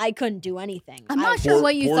couldn't do anything. I'm not I- sure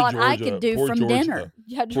what you Poor thought I Georgia- could do poor from Georgia. dinner.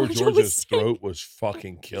 Yeah, Poor Georgia Georgia's was sick. throat was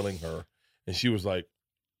fucking killing her. And she was like,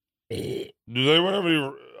 does anyone have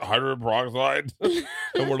any hydrogen peroxide?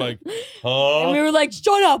 And we're like, huh? And we were like,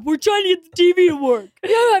 "Shut up! We're trying to get the TV to work."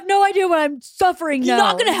 You have no idea what I'm suffering You're now.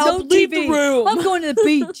 not gonna help. No Leave the TV. room. I'm going to the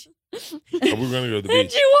beach. And we're going to go to the And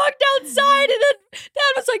beach. she walked outside, and then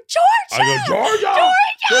Dad was like, "Georgia!" I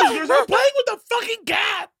go, Georgia! Stop playing with the fucking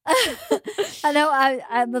cat! I know.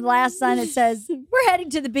 I the last sign it says we're heading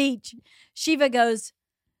to the beach. Shiva goes,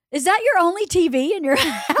 "Is that your only TV in your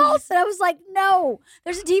house?" And I was like, "No,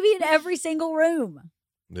 there's a TV in every single room."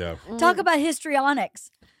 Yeah. Talk about histrionics.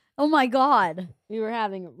 Oh my God. We were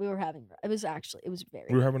having. It was very.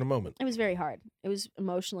 We were having a moment. It was very hard. It was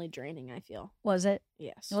emotionally draining, I feel. Was it?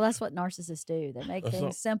 Yes. Well, that's what narcissists do. They make That's things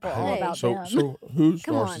not- simple Hey, all about so, them. So who's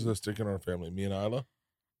Come on. narcissistic in our family? Me and Isla?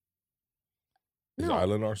 Is No.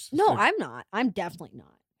 Isla narcissistic? No, I'm not. I'm definitely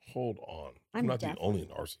not. Hold on. I'm I'm not the definitely only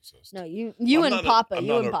narcissist. No, you I'm and not a- Papa. I'm You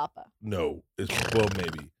not and a- Papa. No. Well,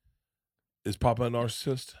 maybe. Is Papa a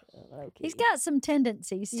narcissist? Okay. He's got some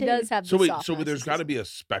tendencies too. He does have. So the wait, soft so there's got to narcissism. be a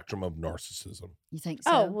spectrum of narcissism. You think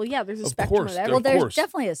so? Oh well, yeah. There's a Of spectrum course, of there- well, everything. there's course.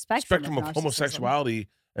 definitely a spectrum Spectrum of narcissism. homosexuality,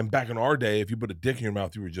 and back in our day, if you put a dick in your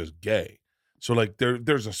mouth, you were just gay. So like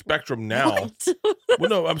there's a spectrum now. Well,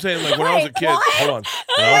 no, I'm saying like when I was a Wait, kid. what? Hold on.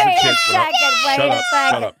 When I was Wait a kid. a second. Wait shut a up. second.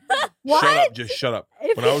 Shut up. What? Shut up. Just shut up.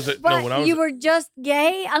 If When I was it- at no, but when I was you were just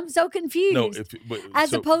gay. I'm so confused. no, if but, As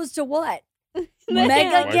so, opposed to what? why- Mega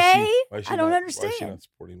why is gay? why is I don't not- Why is she understand. not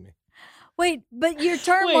supporting me? Wait, but your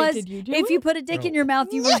term Wait, was did you do if it? you put a dick in No. your mouth,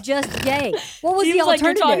 you were just gay. What was Seems the like you're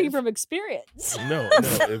alternative? talking from experience.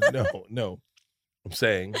 No. I'm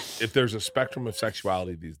saying if there's a spectrum of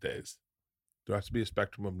sexuality these days, there has to be a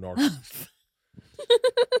spectrum of narcissism.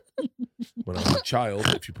 When I was a child,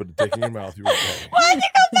 if you put a dick in your mouth, you were gay. Why'd you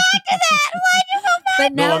go back to that? Why'd you go back?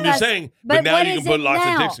 But No, now I'm just that's- saying. but But now what you is can put it lots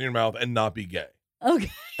now? of dicks in your mouth and not be gay.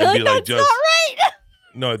 Okay. And be like, That's just not right.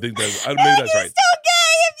 no. I think that's maybe that's right. Still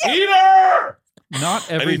gay if you Peter.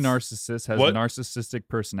 Not every need- narcissist has What? narcissistic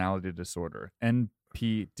personality disorder,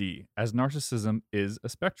 NPD, as narcissism is a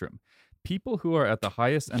spectrum. People who are at the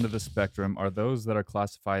highest end of the spectrum are those that are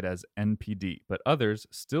classified as NPD, but others,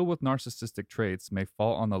 still with narcissistic traits, may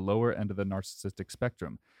fall on the lower end of the narcissistic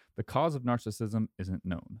spectrum. The cause of narcissism isn't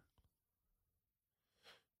known.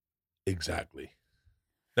 Exactly.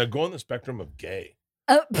 Now go on the spectrum of gay.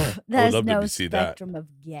 Oh, there's love no to see that. spectrum of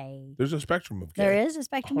gay. There's a spectrum of gay. There is a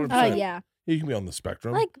spectrum of 100%. gay. Yeah. You can be on the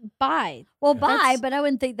spectrum. Like bi. Well, That's- but I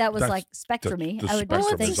wouldn't think that was That's like spectrumy. the I would spectrum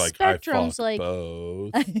just it's think is a like spectrum's I fuck like-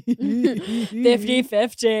 both.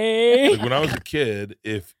 50-50. Like when I was a kid,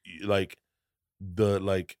 if like the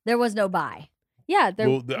like there was no bi. Yeah.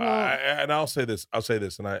 and I'll say this,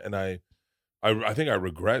 and I think I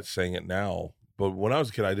regret saying it now. But when I was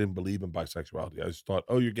a kid, I didn't believe in bisexuality. I just thought,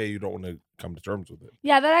 oh, you're gay, you don't want to come to terms with it.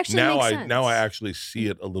 yeah, that actually now makes I sense. now I actually see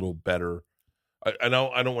it a little better. I know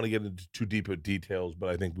I don't want to get into too deep of details, but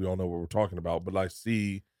I think we all know what we're talking about. But I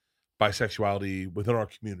see bisexuality within our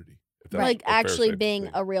community. If that's like a fair actually say to being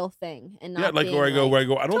say. a real thing and not Yeah, like being where I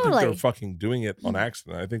go. I don't think Totally. they're fucking doing it on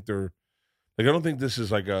accident. I think they're like, I don't think this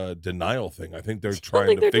is like a denial thing. I think they're trying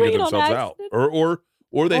think to they're figure doing it on themselves out, accident.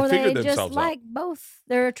 or they or figure they themselves just like out. both.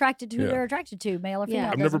 They're attracted to who Yeah. they're attracted to, male or Yeah.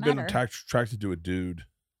 female. I've never doesn't been matter. attracted to a dude.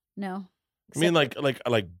 No. I mean, like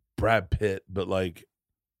Brad Pitt, but like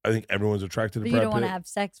I think everyone's attracted to But you Brad don't want to Pitt. have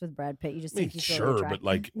sex with Brad Pitt. You just I mean, think he's really sure, attractive. but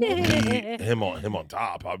like me, him on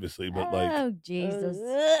top, obviously. But like, oh Jesus!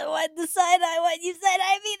 what the side eye? What you said?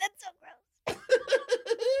 I mean, that's so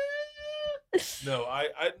gross. no,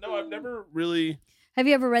 I've never really Have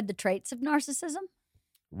you ever read The Traits of Narcissism?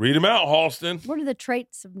 read him out, Halston. What are the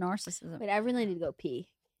traits of narcissism? Wait, I really need to go pee.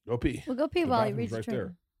 Go pee. Well, go pee The while he bathroom's reads the right trait.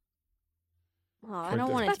 there. Oh, I right don't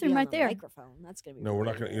there. want it to be Bathroom on right the there. microphone. That's gonna be. No, we're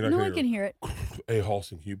not gonna. You're not No gonna one can hear it. Hey,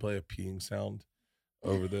 Halston, can you play a peeing sound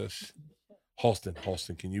over this?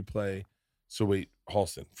 Halston, can you play? So wait,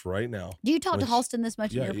 Halston, for right now. Do you talk to When Halston this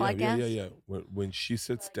much in your podcast? Yeah. When she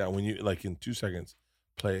sits down, when you like in 2 seconds,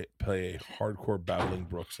 play a hardcore battling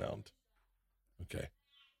Brook sound. Okay.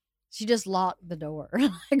 She just locked the door.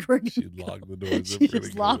 Like we're gonna She go. locked the door as if She we're gonna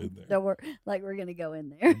just go locked in the there. door like we're gonna go in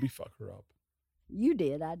there. Maybe fuck her up. You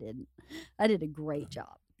did. I didn't. I did a great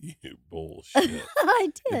job. You bullshit. I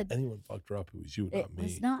If did. anyone fucked her up, it was you, It not me.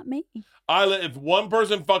 was not me. Isla, if one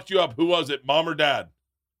person fucked you up, who was it? Mom or dad?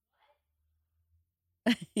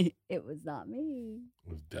 It was not me. It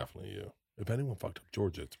was definitely you. If anyone fucked up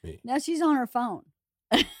Georgia, it's me. Now she's on her phone.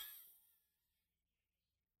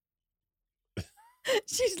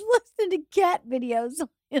 She's listening to cat videos on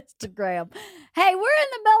Instagram. Hey, we're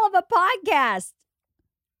in the middle of a podcast.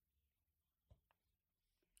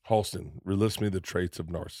 Halston, list me the traits of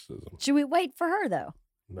narcissism. Should we wait for her though?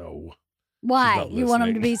 No. Why? not You want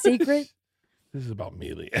them to be listening. secret? This is about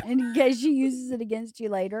Mealy. In case she uses it against you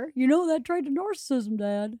later. You know that trait of narcissism,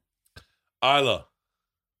 Dad. Isla.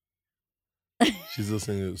 She's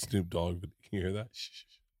listening to the Snoop Dogg video. Can you hear that? Shh, shh,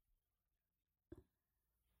 shh.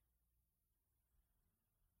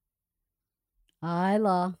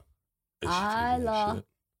 Isla, Is she taking that Isla. shit?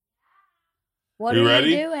 what You are ready?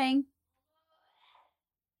 you doing?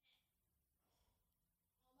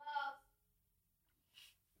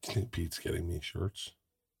 Do you think Pete's getting me shirts?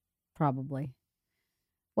 Probably.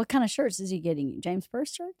 What kind of shirts is he getting you? James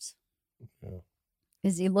Purse shirts? Yeah.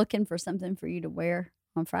 Is he looking for something for you to wear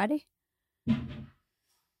on Friday? No.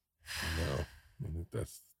 I think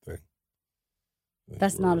that's the thing. I think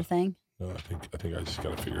That's not we're- a thing. No, I think I just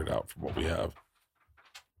got to figure it out from what we have.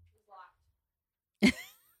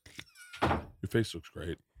 Your face looks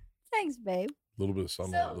great. Thanks, babe. A little bit of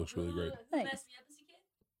sunlight looks really great. Thanks.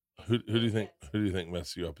 Who do you think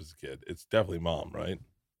messed you up as a kid? It's definitely mom, right?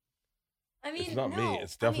 I mean, It's not me.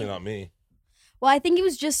 It's definitely not me. Well, I think it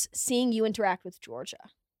was just seeing you interact with Georgia.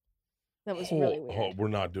 That was really weird. We're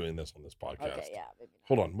not doing this on this podcast. Okay, yeah. Maybe not.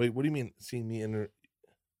 Hold on. Wait, what do you mean seeing me in her?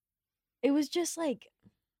 It was just like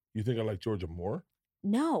You think I like Georgia more?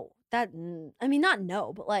 no. I mean, not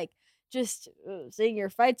no, but like just seeing your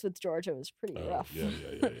fights with Georgia was pretty Oh, rough. yeah. I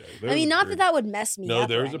There mean, was a not that period- that would mess me No, up.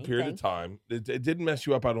 there or was a period of anything. time. It didn't mess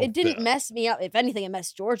you up. I don't. It didn't thi- mess me up. If anything, it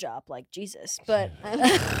messed Georgia up. Like Jesus, but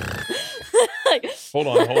like, Hold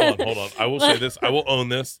on. I will say this. I will own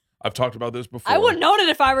this. I've talked about this before. I wouldn't own it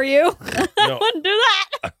if I were you. I No. wouldn't do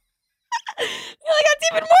that. You're like,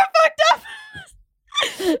 that's even more fucked up.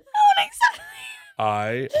 Owning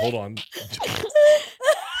something. Hold on.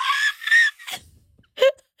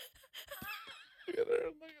 Look at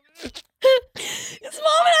her. His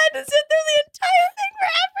mom and I had to sit through the entire thing for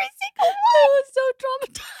every single one. I was so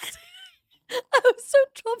traumatized. I was so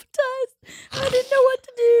traumatized. I didn't know what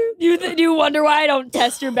to do. Do you wonder why I don't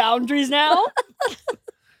test your boundaries now?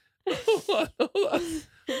 Hold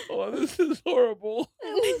Hold on, this is horrible.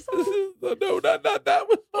 No, not that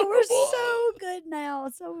was But we're horrible. so good now,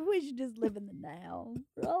 so we should just live in the now.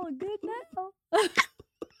 We're all good now.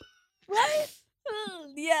 Right?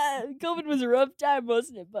 Yeah, COVID was a rough time,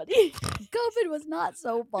 wasn't it, buddy? COVID was not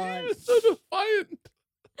so fun. You were so defiant.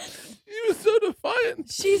 You were so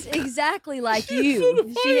defiant. She's exactly like She's you. so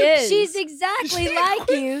defiant. She is. She's exactly She like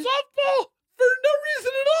quit you. softball for no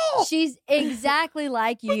reason at all. She's exactly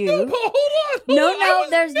like No, you. but hold on. No, hold on. I no, was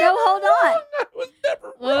there's no never hold on. wrong. I was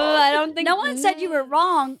never wrong. I don't think No one said you were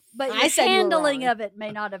wrong, but I your said you were handling wrong. of it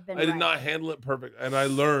may not have been I did right. not handle it perfect, and I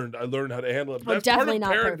learned how to handle it. Well, That's definitely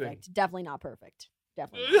not part of parenting. perfect. Definitely not perfect.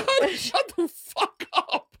 Definitely. Not. Shut the fuck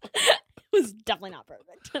up. It was definitely not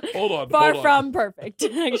perfect. Hold on. Far hold on. from perfect,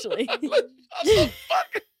 actually. Shut the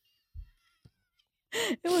fuck.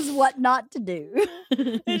 It was what not to do.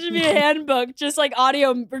 It should be a handbook, just like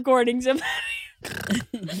audio recordings of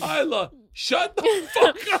Isla, shut the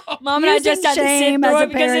fuck up. Mom and I Using just had to sit shame through as a it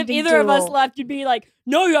because if parenting either of us tool. left, you'd be like,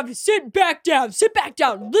 "No, you have to sit back down,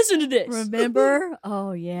 listen to this." Remember?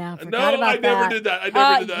 Oh yeah, No, forgot about I never that. did that. I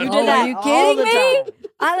never did that. You Oh, did that are you all kidding the me? time.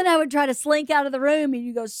 I and I would try to slink out of the room, and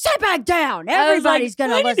you go, "Sit back down." I was like, Everybody's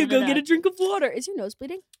gonna I need listen to go to get a that. drink of water. Is your nose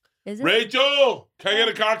bleeding? Is it? Rachel, can I get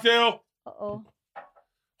a cocktail? Uh-oh.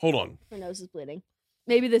 Hold on. Her nose is bleeding.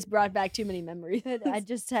 Maybe this brought back too many memories. I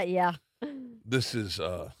just said, yeah. This is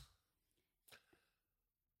but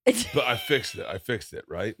I fixed it,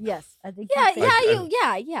 right? Yes, I think. Yeah, you fixed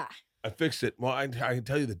it. yeah. I fixed it. Well, I can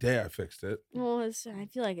tell you the day I fixed it. Well, I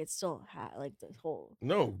feel like it's still like the whole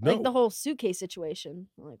No. like the whole suitcase situation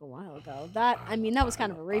like a while ago. That I mean that was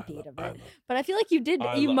kind of a repeat of it. But I feel like you did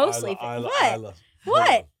you mostly what?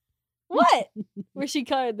 What? What? Where she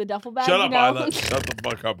carried the duffel bag? Shut you up, know? Isla. Shut the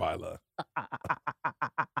fuck up, Isla.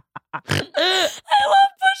 I love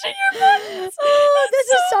pushing your buttons. Oh, this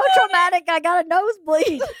is so traumatic. I got a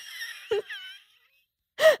nosebleed.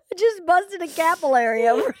 I just busted a capillary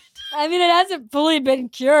over. I mean, it hasn't fully been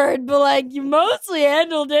cured, but like you mostly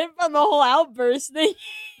handled it from the whole outburst thing.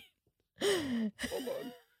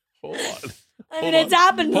 Hold on. I mean, it's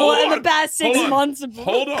happened Hold in the on. past 6 Hold on. months.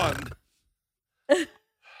 Hold on. I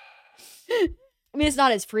mean, it's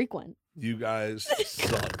not as frequent. You guys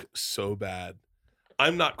suck so bad.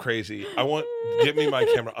 I'm not crazy. Give me my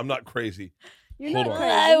camera. I'm not crazy. You're Hold not on.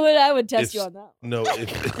 crazy. I would test you It's- on that. No,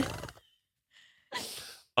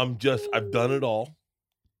 I've done it all,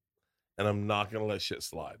 and I'm not gonna let shit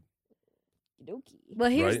slide. Okey-dokey. Well,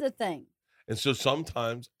 here's Right? the thing. And so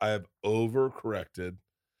sometimes I have overcorrected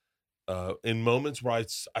in moments where I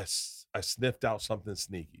sniffed out something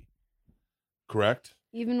sneaky. Correct?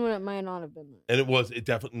 Even when it might not have been there. And it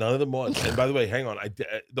definitely none of them was. And by the way, hang on.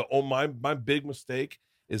 My big mistake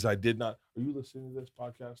is I did not. Are you listening to this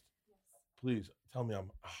podcast? Please tell me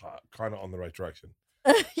I'm kind of on the right direction.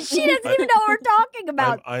 She doesn't even know what we're talking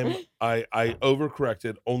about. I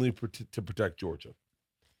overcorrected only to protect Georgia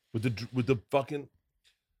with the fucking.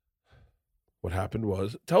 What happened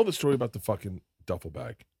was, tell the story about the fucking duffel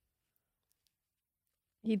bag.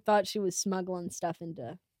 He thought she was smuggling stuff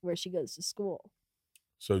into where she goes to school.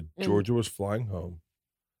 So Georgia was flying home,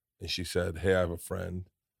 and she said, "Hey, I have a friend.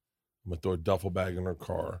 I'm gonna throw a duffel bag in her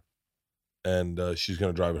car, and she's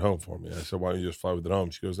gonna drive it home for me." I said, "Why don't you just fly with it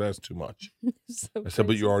home?" She goes, "That's too much." So I said, "But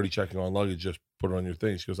crazy. you're already checking on luggage. Just put it on your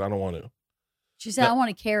thing." She goes, "I don't want to. She said, "I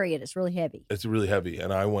want to carry it. It's really heavy." It's really heavy."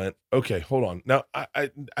 And I went, "Okay, hold on." Now,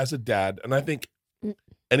 I as a dad, and I think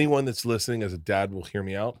anyone that's listening as a dad will hear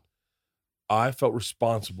me out. I felt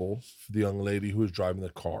responsible for the young lady who was driving the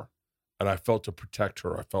car, and I felt to protect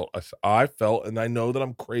her. I felt, and I know that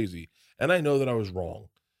I'm crazy, and I know that I was wrong.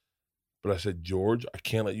 But I said, "George, I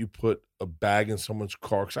can't let you put a bag in someone's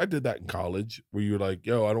car." Because I did that in college, where you're like,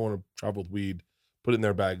 "Yo, I don't want to travel with weed. Put it in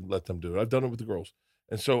their bag, let them do it." I've done it with the girls,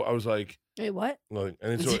 and so I was like, Wait, what?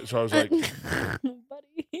 so I was like,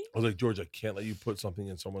 Buddy. I was like, "George, I can't let you put something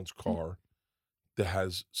in someone's car that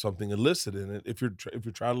has something illicit in it. If you're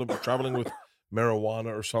traveling with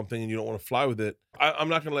marijuana or something, and you don't want to fly with it, I'm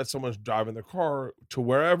not going to let someone drive in their car to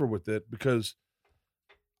wherever with it, because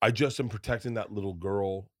I just am protecting that little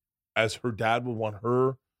girl, as her dad would want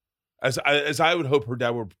her, as I would hope her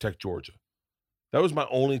dad would protect Georgia." That was my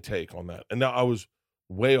only take on that. And now I was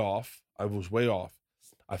way off. I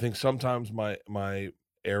think sometimes my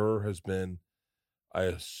error has been, I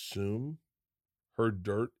assume her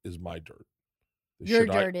dirt is my dirt. The Your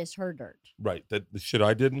shit dirt is her dirt. Right. That the shit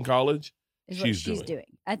I did in college, Is what she's doing.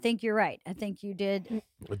 I think you're right. I think you did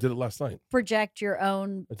I did it last night. project your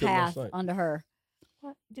own I did last path night. onto her.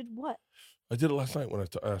 What? Did what? I did it last night when I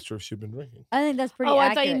asked her if she'd been drinking. I think that's pretty Oh,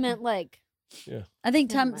 accurate. I thought you meant like Yeah. I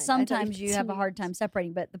think Never mind. I thought sometimes you you have a hard continued. time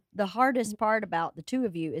separating, but the hardest part about the two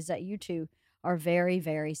of you is that you two are very,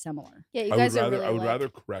 very similar. Yeah, you I guys would are rather really I would alike. rather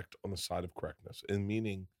correct on the side of correctness, and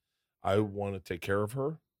meaning I want to take care of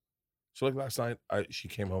her. So like last night, she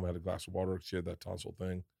came home, had a glass of water. She had that tonsil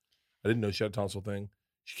thing. I didn't know she had a tonsil thing.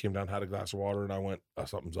 She came down, had a glass of water, and I went,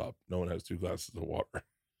 something's up. No one has 2 glasses of water.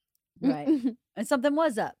 Right. And something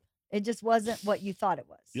was up. It just wasn't what you thought it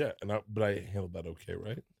was. Yeah, but I handled that okay,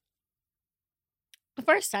 right? The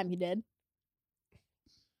first time you did.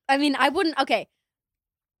 I mean, I wouldn't. Okay.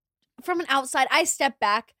 From an outside, I step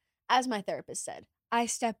back, as my therapist said. I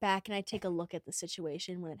step back and I take a look at the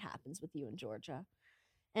situation when it happens with you and Georgia.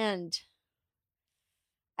 And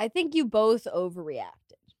I think you both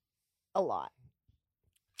overreacted a lot.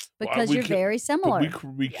 Because we you're can- very But similar.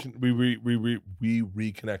 we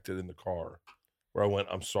reconnected in the car, where I went,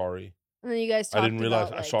 I'm sorry. And then you guys talked I didn't realize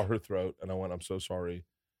about, I saw her throat, and I went, I'm so sorry.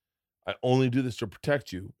 I only do this to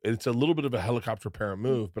protect you. It's a little bit of a helicopter parent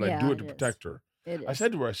move, but I do Yeah, it to it is. protect her. It is. I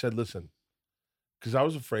said to her, listen, because I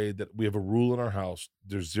was afraid that we have a rule in our house: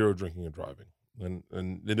 there's 0 drinking and driving,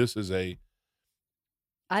 and this is a.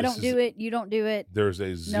 I this don't is- do it. You don't do it. There's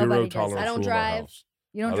a 0 Nobody does. tolerance I don't rule in our drive. house.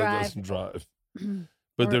 You don't Alex drive. doesn't drive.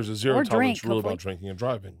 But Or- there's a 0 or tolerance drink, rule hopefully. about drinking and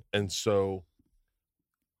driving. And so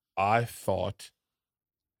I thought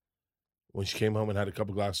when she came home and had a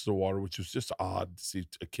couple glasses of water, which was just odd to see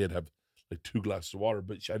a kid have like 2 glasses of water,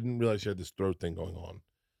 but I didn't realize she had this throat thing going on.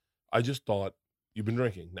 I just thought, you've been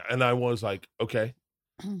drinking. And I was like, okay,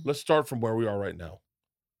 let's start from where we are right now.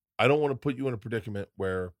 I don't want to put you in a predicament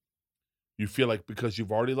where you feel like because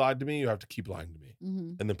you've already lied to me, you have to keep lying to me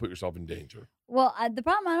Mhm. and then put yourself in danger. Well, the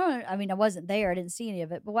problem, I mean, I wasn't there. I didn't see any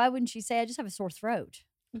of it. But why wouldn't she say, I just have a sore throat?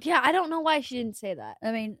 Yeah, I don't know why she didn't say that.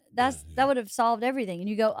 I mean, Yeah. that would have solved everything. And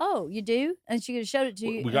you go, oh, you do? And she could have showed it to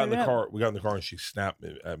you. We got in the and car. We got in the car, and she snapped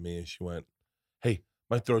at me, and she went, "Hey,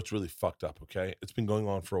 my throat's really fucked up. Okay, it's been going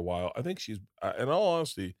on for a while. I think she's, in all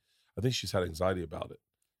honesty, I think she's had anxiety about it.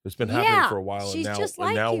 It's been happening Yeah, for a while, and she's now, just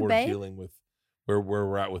like you, we're babe. dealing with where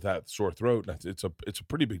we're at with that sore throat. And it's a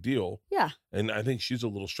pretty big deal. Yeah. And I think she's a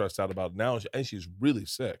little stressed out about it now, and she's really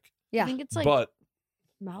sick. Yeah. I think it's like but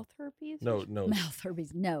mouth herpes. or no, something? no, Mouth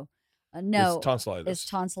herpes. No. No. it's tonsillitis. It's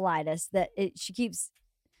tonsillitis she keeps.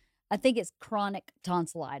 I think it's chronic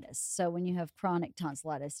tonsillitis. So when you have chronic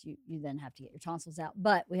tonsillitis, you then have to get your tonsils out.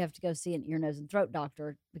 But we have to go see an ear, nose, and throat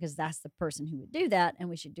doctor because that's the person who would do that, and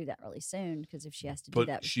we should do that really soon because if she has to do But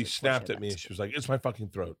that, we she should do it before snapped she at me, goes and to she was like, "It's my fucking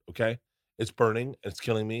throat. Okay, it's burning, and it's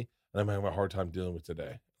killing me, and I'm having a hard time dealing with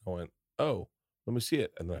today." I went, "Oh, let me see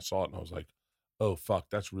it," and then I saw it, and I was like, "Oh fuck,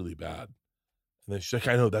 that's really bad." And then she's like,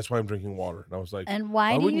 "I know, that's why I'm drinking water." And I was like, And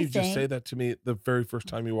why do wouldn't you you think? just say that to me the very first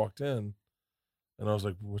time you walked in?" And I was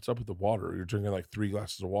like, "What's up with the water? You're drinking like 3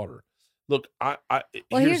 glasses of water." Look, Well,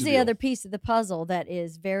 here's the other piece of the puzzle that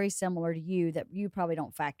is very similar to you that you probably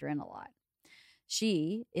don't factor in a lot.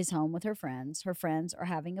 She is home with her friends. Her friends are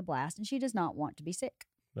having a blast, and she does not want to be sick.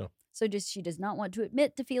 No. So she does not want to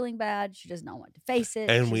admit to feeling bad. She does not want to face it.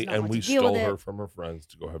 And she we does not want to deal stole with her it. from her friends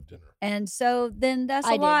to go have dinner. And so then that's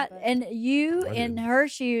I a did, lot. but- And you I in didn't. her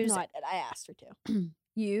shoes, No, I asked her to.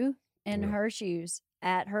 you in Yeah. her shoes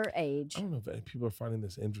at her age. I don't know if any people are finding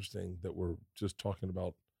this interesting that we're just talking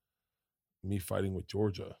about me fighting with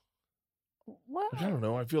Georgia. What? Like, I don't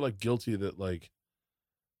know. I feel like guilty that like.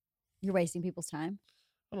 You're wasting people's time.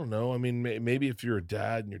 I don't know. I mean, maybe if you're a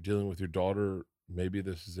dad and you're dealing with your daughter, maybe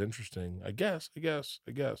this is interesting. I guess. I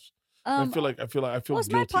feel like well, it's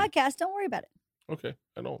guilty. my podcast. Don't worry about it. Okay,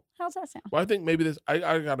 I don't. How's that sound? Well, I think maybe this. I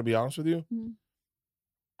got to be honest with you.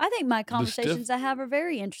 I think my stuff- conversations I have are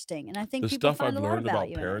very interesting, and I think The people stuff I've find a lot of learned about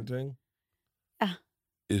value in it. parenting Yeah.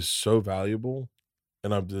 is so valuable,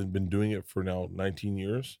 and I've been doing it for now 19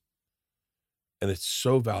 years, and it's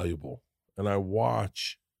so valuable. And I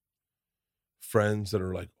watch friends that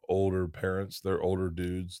are like older parents, they're older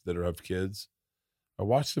dudes that have kids. I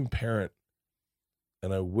watch them parent,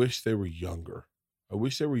 and I wish they were younger. I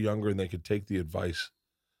wish they were younger and they could take the advice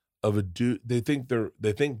of a dude. They think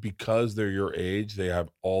because they're your age, they have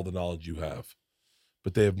all the knowledge you have,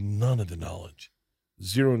 but they have none of the knowledge,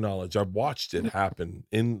 0 knowledge. I've watched it happen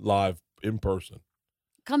in person.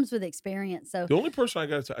 Comes with experience. So The only person I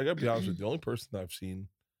got to be honest with you, the only person that I've seen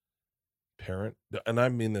parent, and I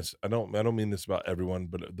mean this, I don't mean this about everyone,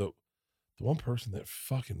 but the one person that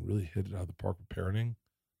fucking really hit it out of the park with parenting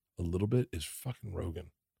a little bit is fucking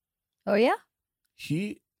Rogan. oh yeah,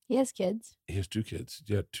 He has kids. has 2 kids.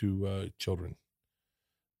 Yeah, 2 children.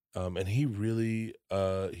 And he really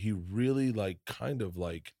like kind of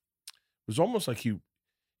like it was almost like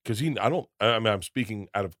I'm speaking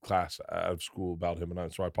out of school about him,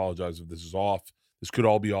 and so I apologize if this is off. This could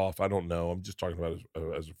all be off. I don't know. I'm just talking about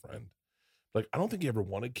it as a friend. Like, I don't think he ever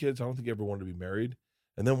wanted kids. I don't think he ever wanted to be married.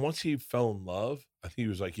 And then once he fell in love, I think he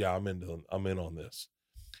was like, yeah, I'm in on this.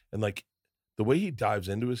 And like the way he dives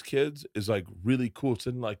into his kids is like really cool. It's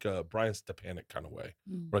in like a Brian Stepanek kind of way,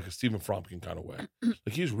 or like a Stephen Fromkin kind of way.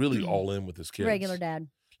 Like he's really all in with his kids. Regular dad.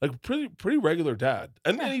 Like pretty regular dad.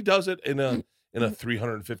 And then he does it in a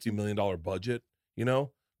 $350 million budget, you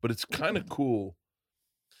know? But it's kind of cool.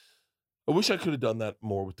 I wish I could have done that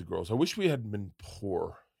more with the girls. I wish we had been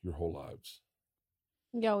poor your whole lives.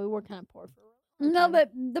 Yeah, we were kind of poor for No,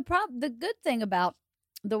 but the good thing about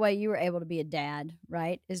the way you were able to be a dad,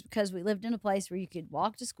 right, is because we lived in a place where you could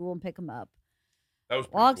walk to school and pick them up. That was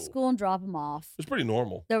Walk cool. to school and drop them off. It was pretty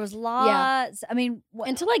normal. There was lots. I mean,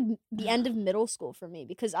 until like the end of middle school for me,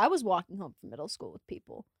 because I was walking home from middle school with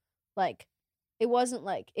people. Like, it was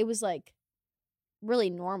like really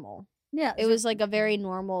normal. Yeah, It was like a very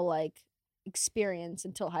normal like experience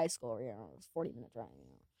until high school. It was 40-minute drive.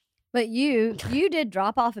 But you did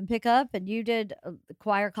drop off and pick up, and you did the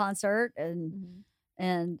choir concert,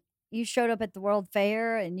 and you showed up at the World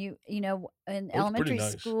Fair, and you know in elementary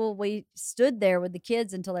nice. school we stood there with the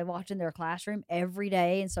kids until they walked in their classroom every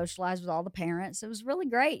day and socialized with all the parents. It was really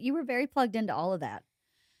great. You were very plugged into all of that.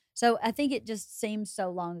 So I think it just seems so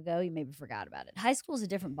long ago you maybe forgot about it. High school is a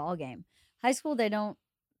different ballgame. High school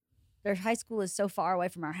their high school is so far away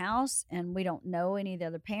from our house, and we don't know any of the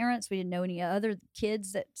other parents. We didn't know any other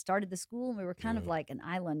kids that started the school, and we were kind of like an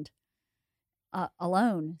island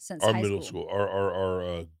alone since Our high middle school.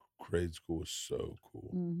 Our grade school was so cool.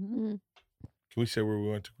 Mm-hmm. Can we say where we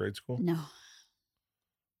went to grade school? No.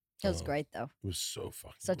 It was great, though. It was so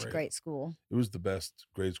fucking Such a great school. It was the best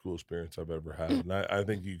grade school experience I've ever had, and I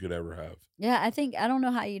think you could ever have. Yeah, I don't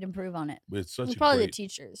know how you'd improve on it. It's such a probably great the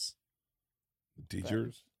teachers.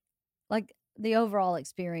 teachers. Like the overall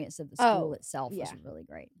experience of the school Oh, itself was yeah. really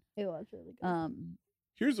great. It was really good.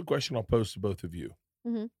 Here's the question I'll pose to both of you.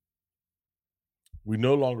 Mhm. We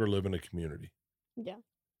no longer live in a community. Yeah.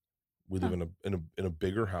 We live in a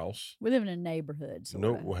bigger house. We live in a neighborhood.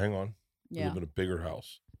 No, well, hang on. We Yeah. live in a bigger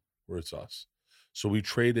house where it's us. So we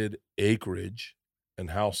traded acreage and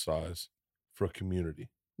house size for a community.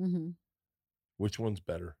 Mm-hmm. Which one's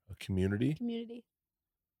better, a community Community.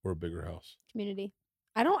 or a bigger house? Community.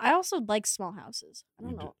 I also like small houses. I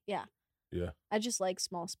don't You do? know. Yeah. Yeah. I just like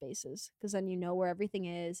small spaces because then you know where everything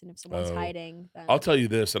is, and if someone's Oh. hiding, then I'll tell you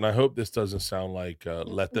this, and I hope this doesn't sound like a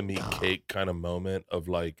let them eat cake kind of moment of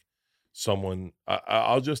like someone.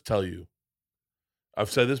 I'll just tell you,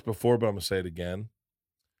 I've said this before, but I'm gonna say it again.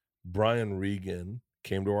 Brian Regan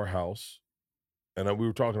came to our house, and we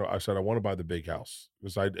were talking about. I said I want to buy the big house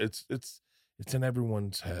because it's in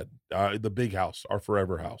everyone's head. The big house, our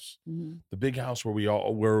forever house, Mm-hmm. the big house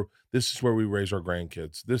where this is where we raise our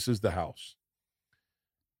grandkids. This is the house.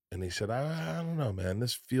 And he said, I don't know, man.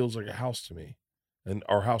 This feels like a house to me. And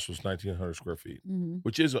our house was 1,900 square feet, Mm-hmm.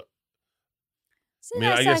 which is It's a I mean,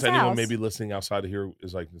 I nice guess size anyone house. maybe listening outside of here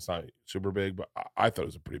is like, it's not super big, but I thought it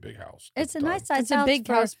was a pretty big house. at It's the a time. nice size it's a house. big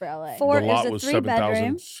for house for LA. four- The it was lot a was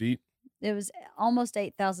 3-bedroom. 7,000 feet. It was almost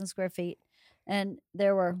 8,000 square feet, and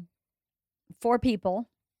there were 4 people,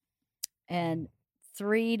 and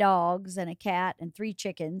 3 dogs, and a cat, and 3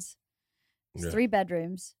 chickens. It's Yeah. 3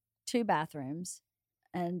 bedrooms, 2 bathrooms,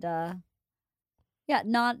 and yeah,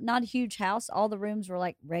 not a huge house. All the rooms were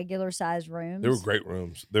like regular sized rooms. They were great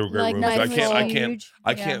rooms. They were great Like rooms. Nothing I was can't huge.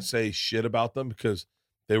 I Yeah. can't say shit about them because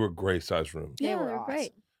they were great size rooms. Yeah, They were they're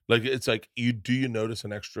great. awesome. Like it's like you notice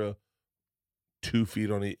an extra 2 feet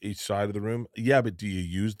on each side of the room? Yeah, but do you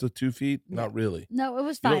use the 2 feet? Not really. No, it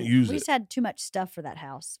was You don't fine. use We it. just had too much stuff for that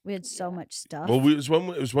house. We had so Yeah. much stuff. Well, it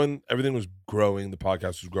was when everything was growing, the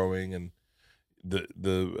podcast was growing, and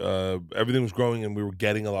the everything was growing, and we were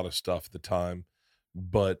getting a lot of stuff at the time.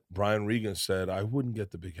 But Brian Regan said, I wouldn't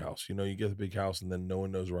get the big house. You know, you get the big house, and then no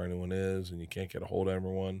one knows where anyone is, and you can't get a hold of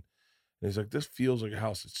everyone. And he's like, this feels like a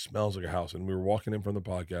house. It smells like a house. And we were walking in from the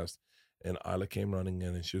podcast, and Ila came running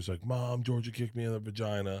in, and she was like, Mom, Georgia kicked me in the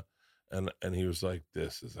vagina. And he was like,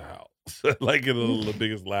 this is a house. Like the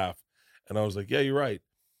biggest laugh. And I was like, yeah, you're right.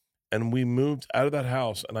 And we moved out of that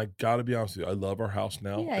house, and I got to be honest with you, I love our house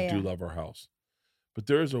now. Yeah, I do yeah. love our house. But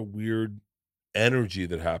there's a weird energy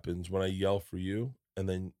that happens when I yell for you, and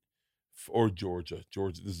then, or Georgia.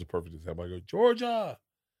 Georgia, this is a perfect example. I go, Georgia,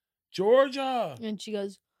 Georgia. And she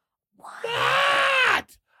goes,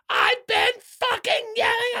 What? I've been fucking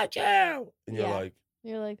yelling at you. And Yeah. you're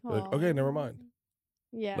You're like, like, "Aw." okay, never mind.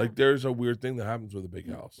 Yeah. Like there's a weird thing that happens with a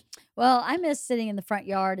big house. Well, I miss sitting in the front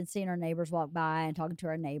yard and seeing our neighbors walk by and talking to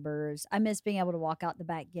our neighbors. I miss being able to walk out the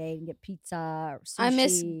back gate and get pizza or sushi. I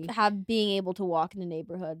miss being able to walk in the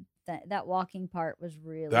neighborhood. That walking part was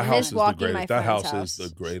really That I house miss is the walking my greatest. That friend's house is the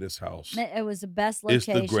house. greatest house. It was the best It's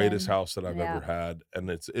location. the greatest house that I've Yeah. ever had, and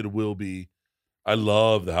it will be. I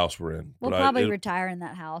love the house we're in. We'll but probably retire in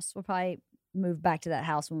that house. We'll probably move back to that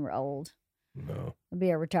house when we're old. No It'll be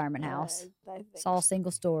a retirement house. I think It's all so.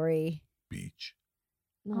 single story. beach,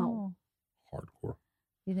 No. hardcore.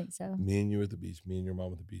 You think so? Me and you at the beach. Me and your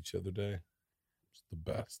mom at the beach the other day. It's the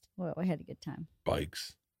best. Well, we had a good time.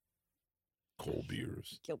 Bikes, cold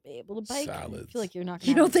beers. You'll be able to bike. I Salads. feel like you're not.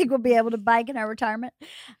 You don't think we'll be able to bike in our retirement?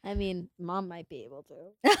 I mean, Mom might be able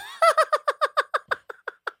to.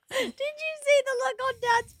 Did you see the look on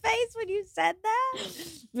Dad's face when you said that?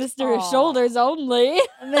 Mr. Aw. Shoulders only.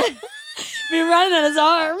 Be running on his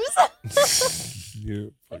arms.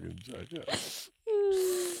 You fucking jackass.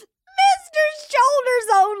 Mr. Shoulders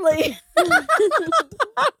only.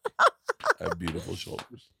 I have beautiful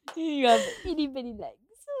shoulders, You have itty bitty legs.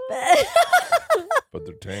 but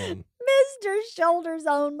they're tan. Mr. Shoulders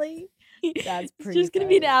only. That's It's pretty just gonna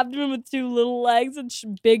be an funny. abdomen with two little legs and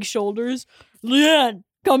big shoulders. Leanne,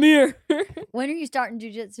 come here. When are you starting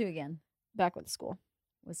jujitsu again? Back with school.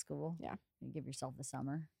 With school? Yeah. You give yourself the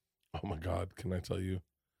summer. Oh my God! Can I tell you?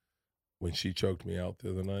 When she choked me out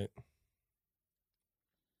the other night,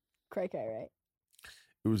 Cray, right?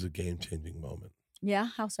 it was a game-changing moment. Yeah,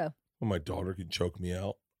 how so? When my daughter could choke me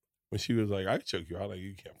out, when she was like, "I can choke you out," like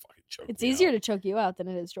you can't fucking choke. It's me easier out. to choke you out than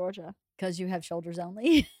it is Georgia. Because you have shoulders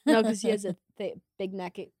only. No, because he has a big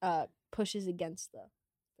neck. It pushes against the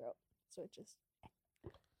throat, so it just.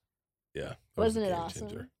 Yeah, that Wasn't was a it game awesome?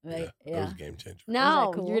 changer. Right, Yeah, that was yeah. a game changer.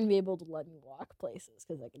 Now cool? you're gonna be able to let me walk places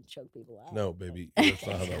because I can choke people out. No, baby, that's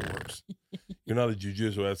not how that works. You're not a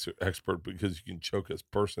jujitsu expert because you can choke a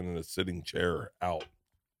person in a sitting chair out.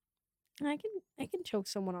 I can choke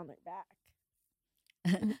someone on their back.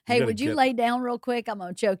 Hey, gotta would you get- lay down real quick? I'm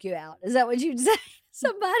gonna choke you out. Is that what you'd say?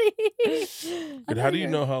 Somebody. And how do you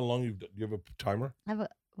know how long do you have a timer? I have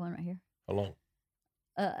one right here. How long?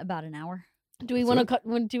 About an hour. Do we That's want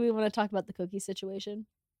to? Do we want to talk about the cookie situation?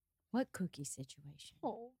 What cookie situation?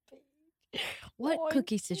 Oh, babe. What Oh,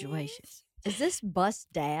 cookie situation? Is this Bust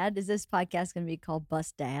Dad? Is this podcast going to be called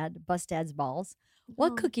Bust Dad? Bust Dad's Balls? What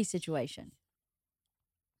No. cookie situation?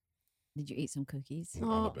 Did you eat some cookies In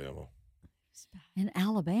Oh. Alabama. in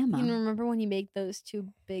Alabama? You remember when you make those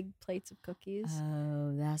 2 big plates of cookies?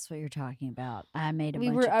 Oh, that's what you're talking about. I made a we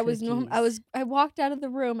bunch were. of I was. cookies. I walked out of the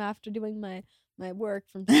room after doing my work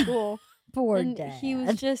from school. Poor and Dad. he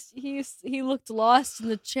was just he looked lost in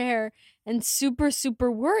the chair and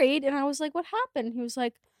super worried. And I was like, "What happened?" He was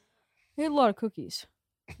like, "I ate a lot of cookies.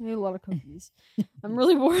 I ate a lot of cookies. I'm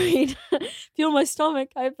really worried. Feel my stomach.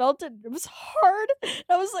 I felt it. It was hard. And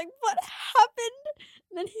I was like, what happened?"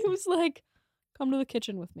 And then he was like, "Come to the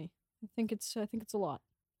kitchen with me. I think it's a lot.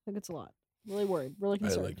 I think it's a lot. Really worried. Really I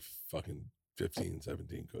had concerned." like fucking 15,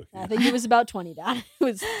 17 cookies. I think it was about 20, Dad. It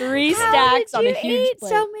was 3 How stacks did on a you huge eat plate.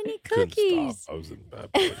 so many Couldn't cookies? stop. I was in a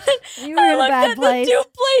bad place. You were I in a looked bad at place. the 2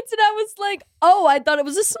 plates and I was like, "Oh, I thought it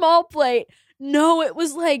was a small plate. No, it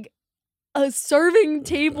was like a serving was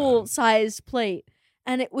table bad. sized plate,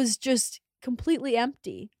 and it was just completely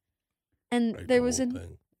empty." And Like, there the was whole an.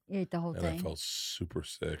 thing. You ate the whole And I thing. felt super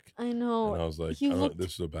sick. I know. And I was like, you I don't- looked-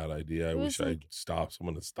 this is a bad idea. I it wish was I'd stopped.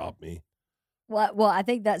 Someone to stop me. Well, I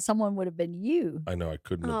think that someone would have been you. I know I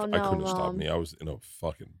couldn't have. Oh, I no, couldn't have stopped Mom. me. I was in a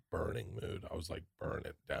fucking burning mood. I was like, burn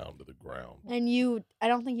it down to the ground. And I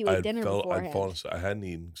don't think you ate dinner beforehand. I'd fallen asleep. I hadn't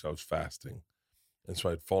eaten because I was fasting, and so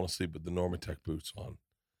I'd fallen asleep with the Normatec boots on,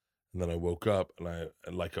 and then I woke up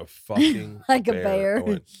and like a fucking Like a I bear.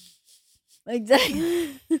 went,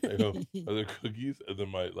 Exactly. I go, "Are there cookies?" And then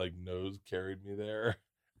my like nose carried me there,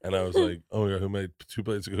 and I was like, "Oh my God, who made 2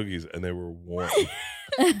 plates of cookies?" And they were warm.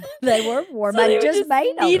 They were warm. So I you just just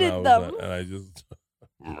made them. needed and I was them. and I just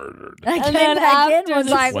murdered I And came then back in after and was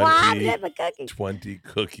the like, well, I'm 20 getting a cookie. 20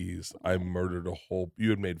 cookies. I murdered a whole. You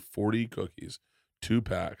had made 40 cookies, 2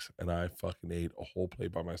 packs, and I fucking ate a whole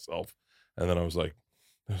plate by myself. And then I was like,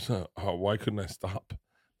 why couldn't I stop?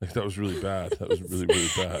 Like that was really bad. That was really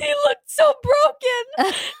bad. He looked so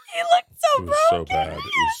broken. He looked so It was so broken. bad. It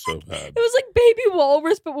was so bad. It was like Baby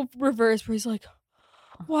Walrus, but with reverse, where he's like,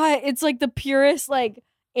 "Why?" It's like the purest, like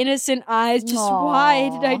innocent eyes. Just why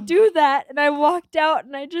did I Aw. do that? And I walked out,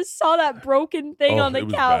 and I just saw that broken thing on the it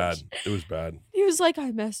was couch. bad. It was bad. He was like, "I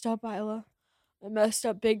messed up, Isla. I messed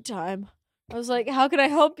up big time." I was like, "How can I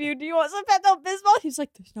help you? Do you want some Pepto Bismol?" He's like,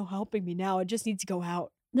 "There's no helping me now. It just needs to go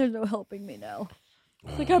out." There's no helping me now.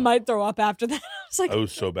 Like I might throw up after that. I was like, I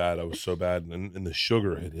was so bad. And the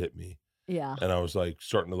sugar had hit me. Yeah. And I was like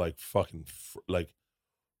starting to like fucking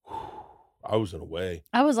I was in a way.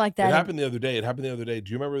 I was like that. It happened the other day.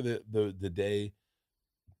 Do you remember the day?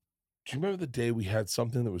 Do you remember the day we had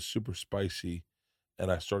something that was super spicy,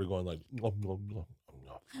 and I started going like, nom, nom, nom,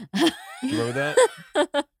 nom, nom. Do you remember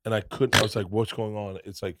that? And I couldn't. I was like, "What's going on?"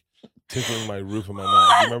 It's like tickling my roof of my mouth.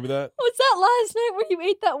 Do you remember that? was that last night where you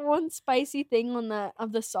ate that one spicy thing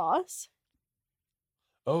on the sauce?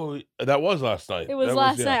 Oh, that was last night. It was That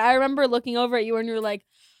last yeah. night. I remember looking over at you and you were like,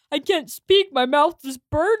 I can't speak. My mouth is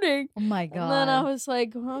burning. Oh my God. And then I was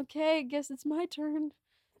like, okay, I guess it's my turn.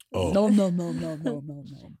 Oh. No. Nom Have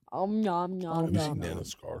nom you nom. seen Nana's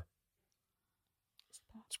scar?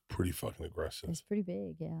 It's pretty fucking aggressive. It's pretty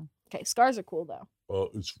big, yeah. Okay, scars are cool though. Oh,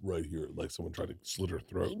 it's right here. Like someone tried to slit her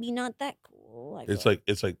throat. Maybe not that cool. It's like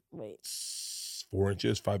wait, 4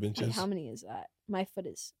 inches, 5 wait, inches. how many is that? My foot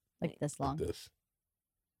is Like this long. Like this.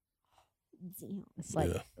 Damn. It's like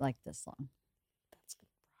Yeah. like this long. That's good.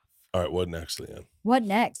 All right, what next, Leanne? What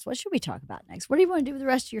next? What should we talk about next? What do you want to do with the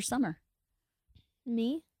rest of your summer?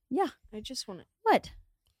 Me? Yeah. I just want to. What?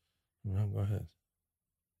 No, go ahead.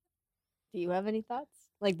 Do you have any thoughts?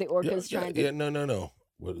 Like the orcas trying to. No.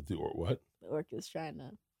 What? The orcas trying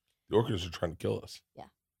to. The orcas are trying to kill us.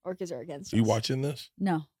 Orcas are against Are you us. watching this?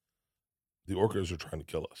 No. The orcas are trying to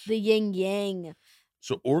kill us. The yin yang.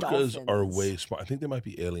 So orcas are dolphins. way smart. I think they might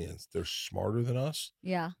be aliens. They're smarter than us.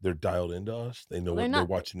 Yeah. They're dialed into us. They know Well, what they're they're not.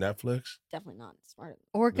 watching Netflix. Definitely not smart.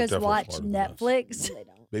 Orcas definitely watch smarter than us. Netflix. No, they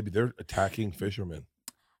don't. Maybe they're attacking fishermen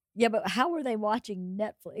Yeah, but how are they watching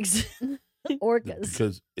Netflix? Orcas.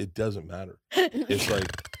 because it doesn't matter. It's like,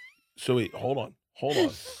 so wait, hold on.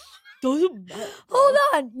 Doesn't matter. Hold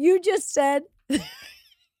on. You just said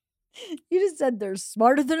they're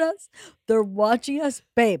smarter than us. They're watching us,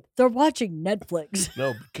 babe. They're watching Netflix.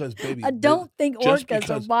 No, because baby, I don't think just orcas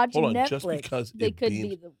because- are watching hold on, Netflix. Just because They it could beams-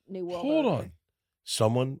 be the new world. Hold order. on.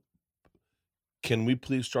 Someone, can we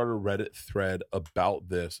please start a Reddit thread about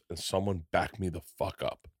this and someone back me the fuck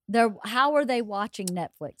up? How are they watching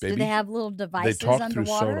Netflix? Do Baby, they have little devices They talk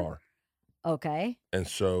underwater? through sonar. Okay. And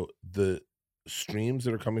so the streams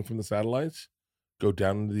that are coming from the satellites go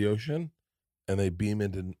down into the ocean and they beam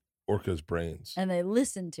into orcas' brains. And they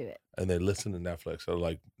listen to it. And they listen to Netflix. They're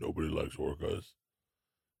like, nobody likes orcas.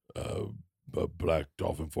 Black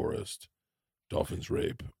dolphin forest, dolphins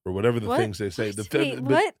rape, or whatever the What? things they say. Wait,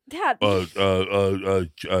 what? Dad. Not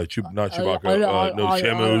Chewbacca. No,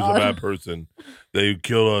 Shamu's a bad person. They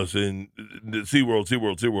kill us in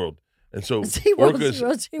SeaWorld. And so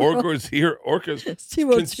orcas here.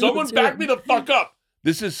 Can someone back me the fuck up?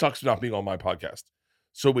 This sucks not being on my podcast.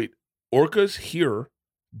 So wait, orcas here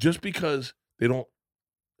just because they don't.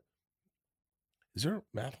 Is there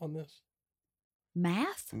math on this?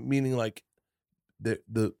 Math? Meaning like the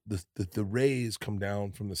rays come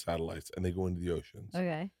down from the satellites and they go into the oceans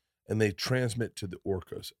Okay. and they transmit to the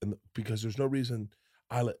orcas, and because there's no reason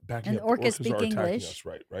back And up, orcas speak are attacking English? us,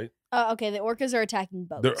 right? Okay, the orcas are attacking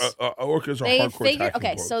boats. They're orcas are They hardcore figured. attacking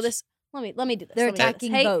Okay, boats. so this. Let me do this. They're Let me do this.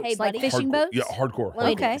 attacking Hey, boats, hey, like buddy. fishing Hardcore- boats? Yeah, hardcore. Let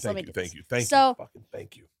me do Okay. this. Let me do Thank this. you. Thank So- you.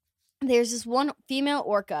 Thank you. There's this one female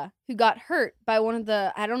orca who got hurt by one of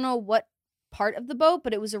the, I don't know what part of the boat,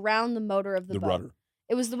 but it was around the motor of the boat. Rudder.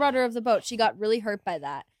 It was the rudder of the boat. She got really hurt by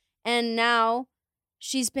that. And now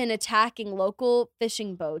she's been attacking local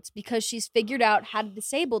fishing boats because she's figured out how to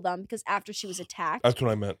disable them, because after she was attacked, That's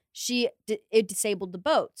what I meant. it disabled the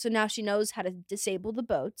boat. So now she knows how to disable the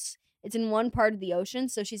boats. It's in one part of the ocean,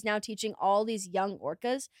 so she's now teaching all these young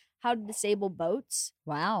orcas how to disable boats.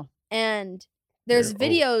 Wow. And there's They're-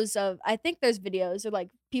 videos of, I think there's videos of like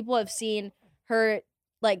people have seen her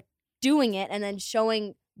like doing it and then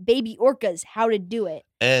showing baby orcas how to do it.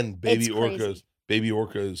 And baby It's crazy.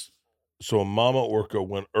 orcas. So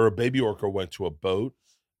a a baby orca went to a boat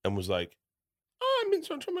and was like, oh, I'm in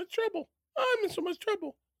so much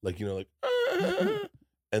trouble. Like,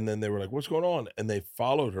 and then they were like, what's going on? And they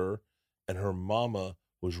followed her, and her mama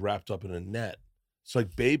was wrapped up in a net. It's like,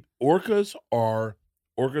 orcas are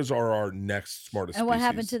our next smartest And what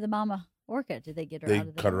happened species. to the mama orca? Did they get her They out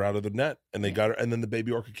of the cut her out of the net, and they got her, and then the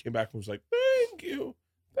baby orca came back and was like, thank you.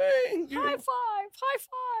 High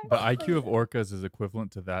five. The IQ of orcas is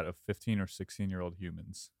equivalent to that of 15 or 16-year-old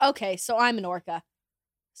humans. Okay, so I'm an orca.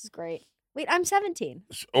 This is great. Wait, I'm 17.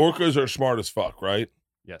 Orcas are smart as fuck, right?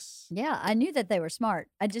 Yes. Yeah, I knew that they were smart.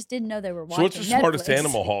 I just didn't know they were watching So what's the smartest Netflix.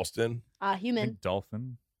 animal, Halston? I Human. think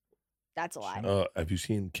dolphin. That's a lie. Have you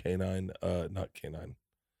seen Canine? Not Canine.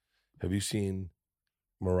 Have you seen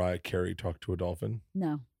Mariah Carey talk to a dolphin?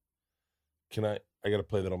 No. I got to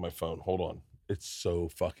play that on my phone. Hold on. It's so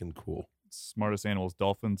fucking cool. Smartest animals: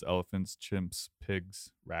 dolphins, elephants, chimps,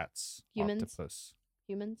 pigs, rats, Humans? octopus.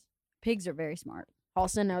 Humans. Pigs are very smart.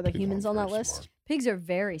 Halston, are there Pigs humans on aren't that very list? smart. Pigs are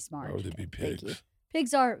very smart. Why would they be Thank you. pigs?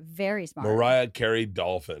 Pigs are very smart. Mariah Carey,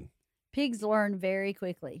 dolphin. Pigs learn very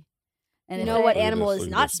quickly. And You if know they- what Look at animal this, is look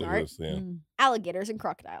at not this, look at smart? this, yeah. Mm, Alligators and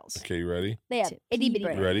crocodiles. Okay, you ready? They have itty bitty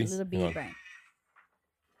brain, brains. Ready? Little Hang bitty on. brain.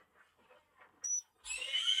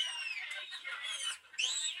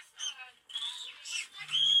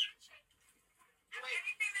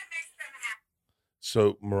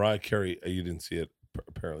 So Mariah Carey, you didn't see it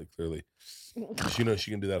apparently clearly. She knows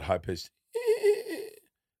she can do that high pitched.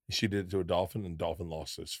 She did it to a dolphin, and dolphin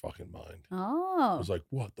lost his fucking mind. I Oh. was like,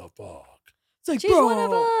 "What the fuck?" It's like, She's one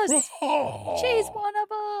of us. Oh. She's one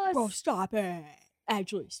of us. Bro, stop it.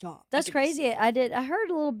 Actually, stop. That's I didn't crazy. say I heard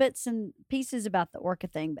little bits and pieces about the orca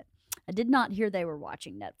thing, but I did not hear they were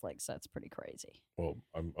watching Netflix. That's pretty crazy. Well,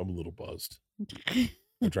 I'm a little buzzed. I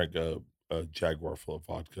drank a Jaguar full of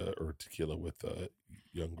vodka or tequila with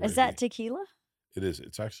young gravy. Is that tequila? It is.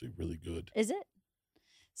 It's actually really good. Is it?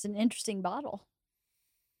 It's an interesting bottle.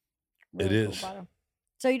 It Really cool is. bottle.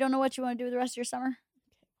 So you don't know what you want to do with the rest of your summer?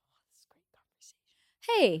 This is great conversation.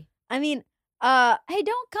 Hey, I mean, hey,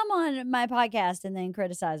 don't come on my podcast and then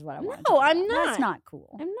criticize what I want. No, I'm That's not. not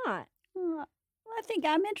cool. I'm not. Well, I think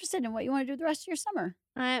I'm interested in what you want to do with the rest of your summer.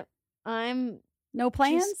 I'm No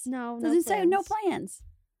plans? just- no, no Doesn't say no plans. plans.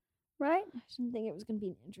 Right? I didn't think it was going to be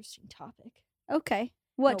an interesting topic. Okay.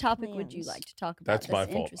 What No topic would you plans. like to talk about? That's my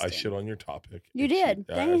fault. I interesting? shit on your topic. You It's- did.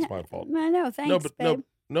 That's my fault. I know. Thanks, No, but babe.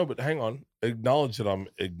 no, but hang on. Acknowledge that I'm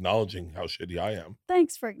acknowledging how shitty I am.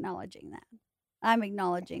 Thanks for acknowledging that. I'm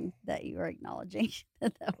acknowledging that you are acknowledging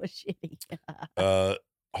that that was shitty.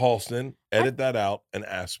 Halston, edit that out and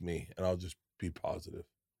ask me, and I'll just be positive.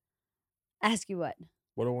 Ask you what?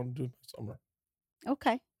 What do I want to do this summer?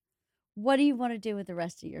 Okay. What do you want to do with the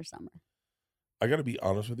rest of your summer? I got to be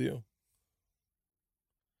honest with you.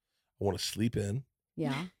 I want to sleep in,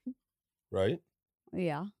 Yeah. right?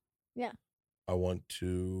 Yeah.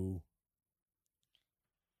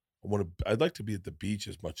 I'd like to be at the beach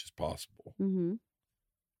as much as possible. Mm-hmm.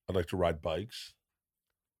 I'd like to ride bikes.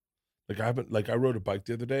 I rode a bike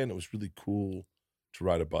the other day, and it was really cool to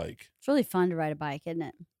ride a bike. It's really fun to ride a bike, isn't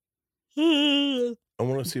it? I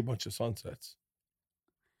want to see a bunch of sunsets.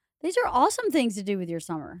 These are awesome things to do with your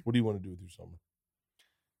summer. What do you want to do with your summer?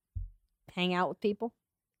 Hang out with people.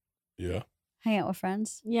 Yeah. Hang out with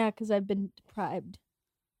friends. Yeah, because I've been deprived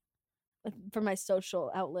for my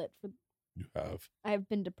social outlet. You have. I've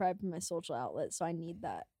been deprived from my social outlet, so I need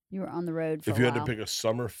that. You were on the road for If a you while. had to pick a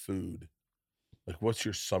summer food, like what's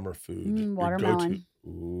your summer food? Your go-to- watermelon.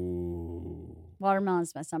 Ooh.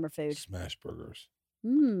 Watermelon's my summer food. Smash burgers.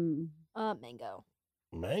 Mmm. Mango.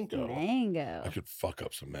 Mango. Mango. I could fuck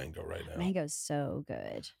up some mango right now. Mango's so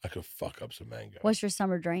good. I could fuck up some mango. What's your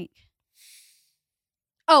summer drink?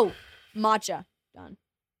 Oh, matcha. Done.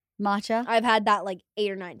 Matcha? I've had that like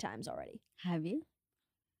 8 or 9 times already. Have you?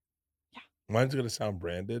 Mine's gonna sound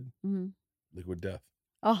branded. Mm-hmm. Liquid Death.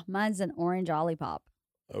 Oh, mine's an orange Olipop.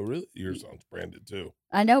 Oh, really? Yours sounds branded too.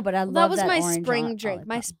 I know, but I Well, love that was my orange spring drink.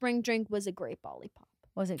 My Olipop. spring drink was a grape Olipop.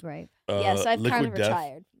 Was it grape? Yes, I've kind of Liquid Death.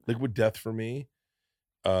 retired. Liquid Death for me.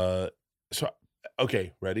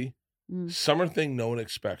 Okay, ready? Mm. Summer thing no one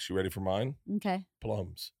expects. You ready for mine? Okay.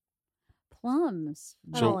 Plums. Plums.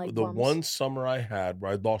 I So don't like the plums. one summer I had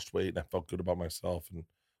where I lost weight and I felt good about myself, and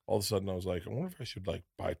all of a sudden I was like, I wonder if I should like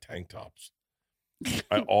buy tank tops.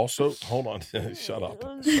 I also hold on, shut up.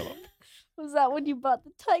 Was that when you bought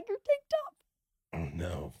the tiger tank top? Oh,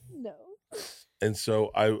 no. No. And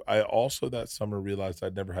so I also that summer realized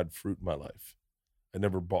I'd never had fruit in my life. I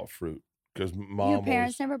never bought fruit because mom. Your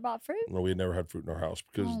parents always, never bought fruit? No, we had never had fruit in our house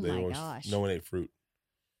because Oh they my always gosh. no one ate fruit.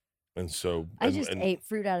 And so I just ate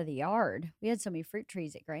fruit out of the yard. We had so many fruit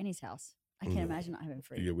trees at Granny's house. I can't Mm. imagine not having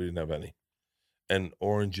fruit. Yeah, we didn't have any. And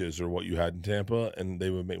oranges are what you had in Tampa, and they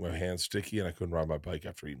would make my hands sticky, and I couldn't ride my bike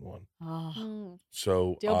after eating one. Oh,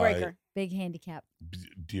 So Deal breaker. big handicap.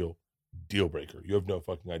 Deal breaker. You have no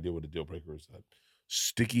fucking idea what a deal breaker is. That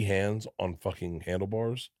sticky hands on fucking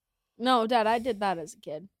handlebars. No, Dad, I did that as a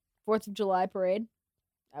kid. 4th of July parade.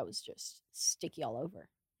 I was just sticky all over.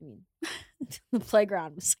 I mean, the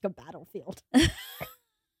playground was like a battlefield.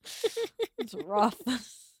 It's rough.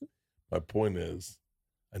 My point is,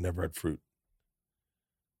 I never had fruit.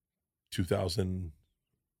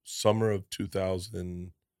 Summer of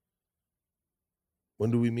 2000.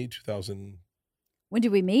 When do we meet? 2000. When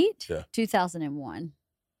did we meet? Yeah. 2001.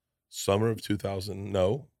 Summer of 2000.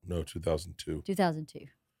 No, 2002. 2002.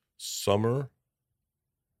 Summer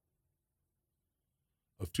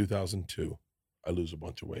of 2002, I lose a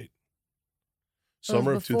bunch of weight.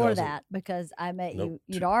 Summer it of was before 2000. that because I met Nope,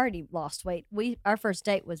 you. You'd already lost weight. Our first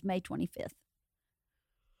date was May 25th.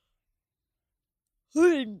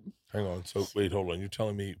 Hang on. So wait, hold on. You're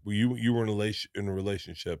telling me you were in a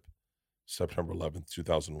relationship September 11th,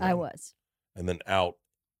 2001. I was And then out.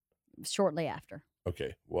 shortly after.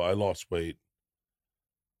 Okay. Well, I lost weight.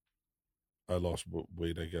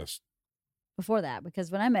 I guess. Before that,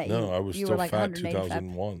 because when I met you, No, I was you still were like fat 185.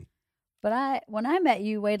 2001. But when I met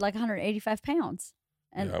you, weighed like 185 pounds.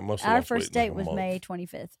 And Yeah, I must have our lost weight first in like date a was month. May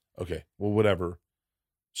 25th. Okay. Well, whatever.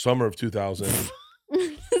 Summer of 2000.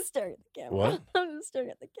 Staring at the camera. What? I'm just staring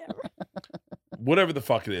at the camera. Whatever the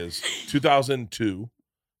fuck it is. 2002.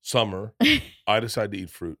 Summer. I decided to eat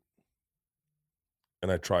fruit.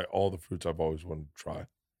 And I try all the fruits I've always wanted to try.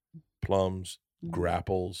 Plums,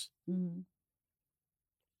 grapples. Mhm.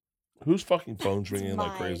 Whose fucking phone's It's ringing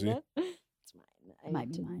like crazy? mine. It's mine. I Might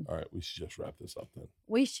need be to- mine. All right, we should just wrap this up then.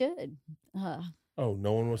 We should. Oh,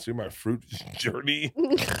 no one wants to hear my fruit journey?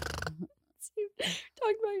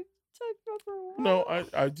 Talk about for a while. No,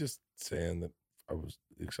 I just saying that I was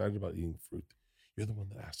excited about eating fruit. You're the one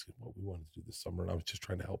that asked me what we wanted to do this summer, and I was just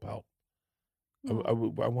trying to help out. I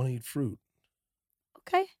want to eat fruit.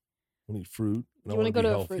 Okay. I want to eat fruit. Do you want to go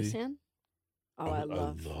to a fruit stand? Oh, I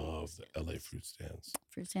love the LA fruit stands.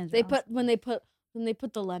 Fruit stands. They are awesome. when they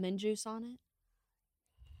put the lemon juice on it.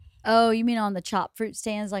 Oh, you mean on the chopped fruit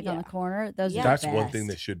stands, like on the Yeah. corner? Those Yeah. are the That's one thing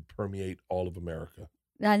that best. should permeate all of America.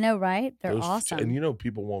 I know, right? They're Those- awesome. And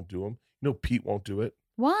people won't do them. Pete won't do it.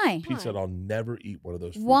 Why? Pete said, I'll never eat one of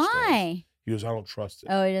those fruit stands. Why? He goes, I don't trust it.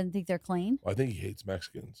 Oh, he doesn't think they're clean. I think he hates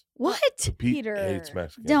Mexicans. What? So Pete Peter, hates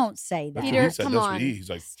Mexicans. Don't say That's that. what Peter, he said. come That's what on. he's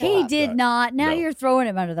like. He "Fuck did that." not. Now No. you're throwing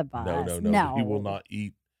him under the bus. No. He will not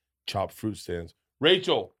eat chopped fruit stands.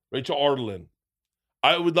 Rachel Ardelin.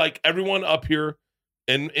 I would like everyone up here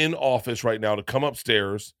in office right now to come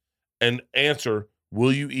upstairs and answer,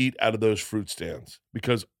 will you eat out of those fruit stands?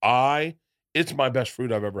 Because it's my best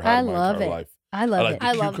fruit I've ever had I in my love entire it. life. I love like it. the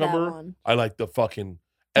I love that cucumber. one. I like the fucking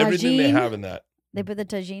everything they Tagine? have in that. They put the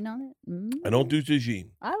tagine on it. I don't do tagine.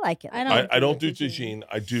 I like it. I don't I don't do do tagine.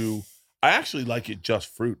 tagine. I actually like it just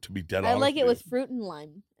fruit, to be dead I honest. like it with with fruit and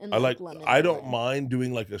lime. And I like. lemon. I don't mind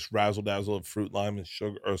doing like this razzle dazzle of fruit, lime, and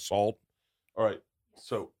sugar or salt. All right,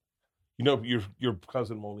 so your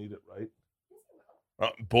cousin won't eat it, right?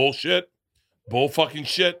 Bullshit. Bull fucking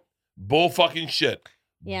shit. Bull fucking shit.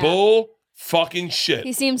 Yeah. Bull fucking shit.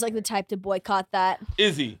 He seems like the type to boycott that.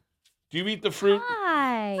 Izzy, do you eat the fruit?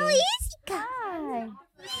 Hi. Oh,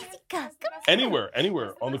 Hi.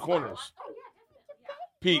 Anywhere on the corners.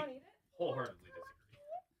 Pete,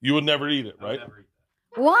 you would never eat it, right?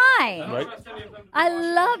 Why? Right? I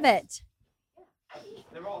love it.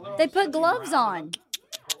 They put gloves on.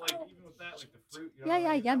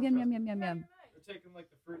 Yeah. Yum. They're taking like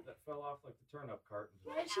the fruit that fell off like the turnip cart.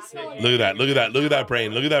 Look at that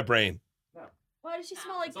brain. Look at that brain. Why does she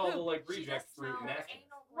smell like It's all the poop? like reject fruit and acid.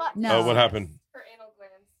 No. Oh, what happened? Her anal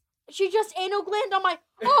glands. She just anal gland on my.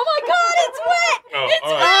 Oh my god, it's wet. Oh, It's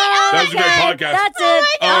all wet. right. That was a great Okay, podcast. That's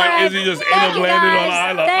it. All right, Izzy just Thank anal you, glanded on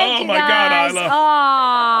guys. Isla. Thank Oh you, my God, guys. Isla.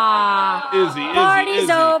 Aw. Izzy, Party's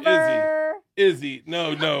over. Izzy.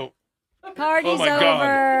 No. Party's Oh my over.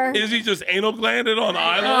 God. Izzy just anal glanded on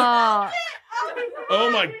Isla. Aw, Oh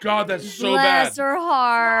my God, that's so bless bad. her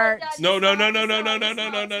heart. No.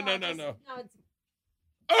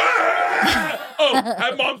 Ah! Oh,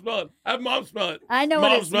 have mom smell it. I know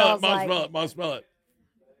what it smells like. Mom smell it.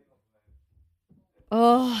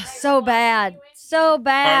 Oh, so bad. So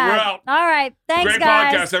bad. we're out. All right. Thanks, Great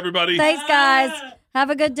guys. podcast, everybody. Thanks, guys. Have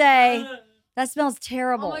a good day. That smells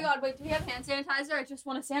terrible. Oh my god, wait, do we have hand sanitizer? I just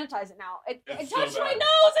want to sanitize it now. It It's touched so my bad.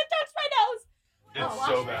 nose! It touched my nose! It's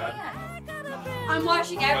so bad. I'm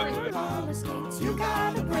washing everything. You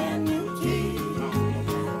got a brand new key.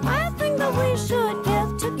 I think that we should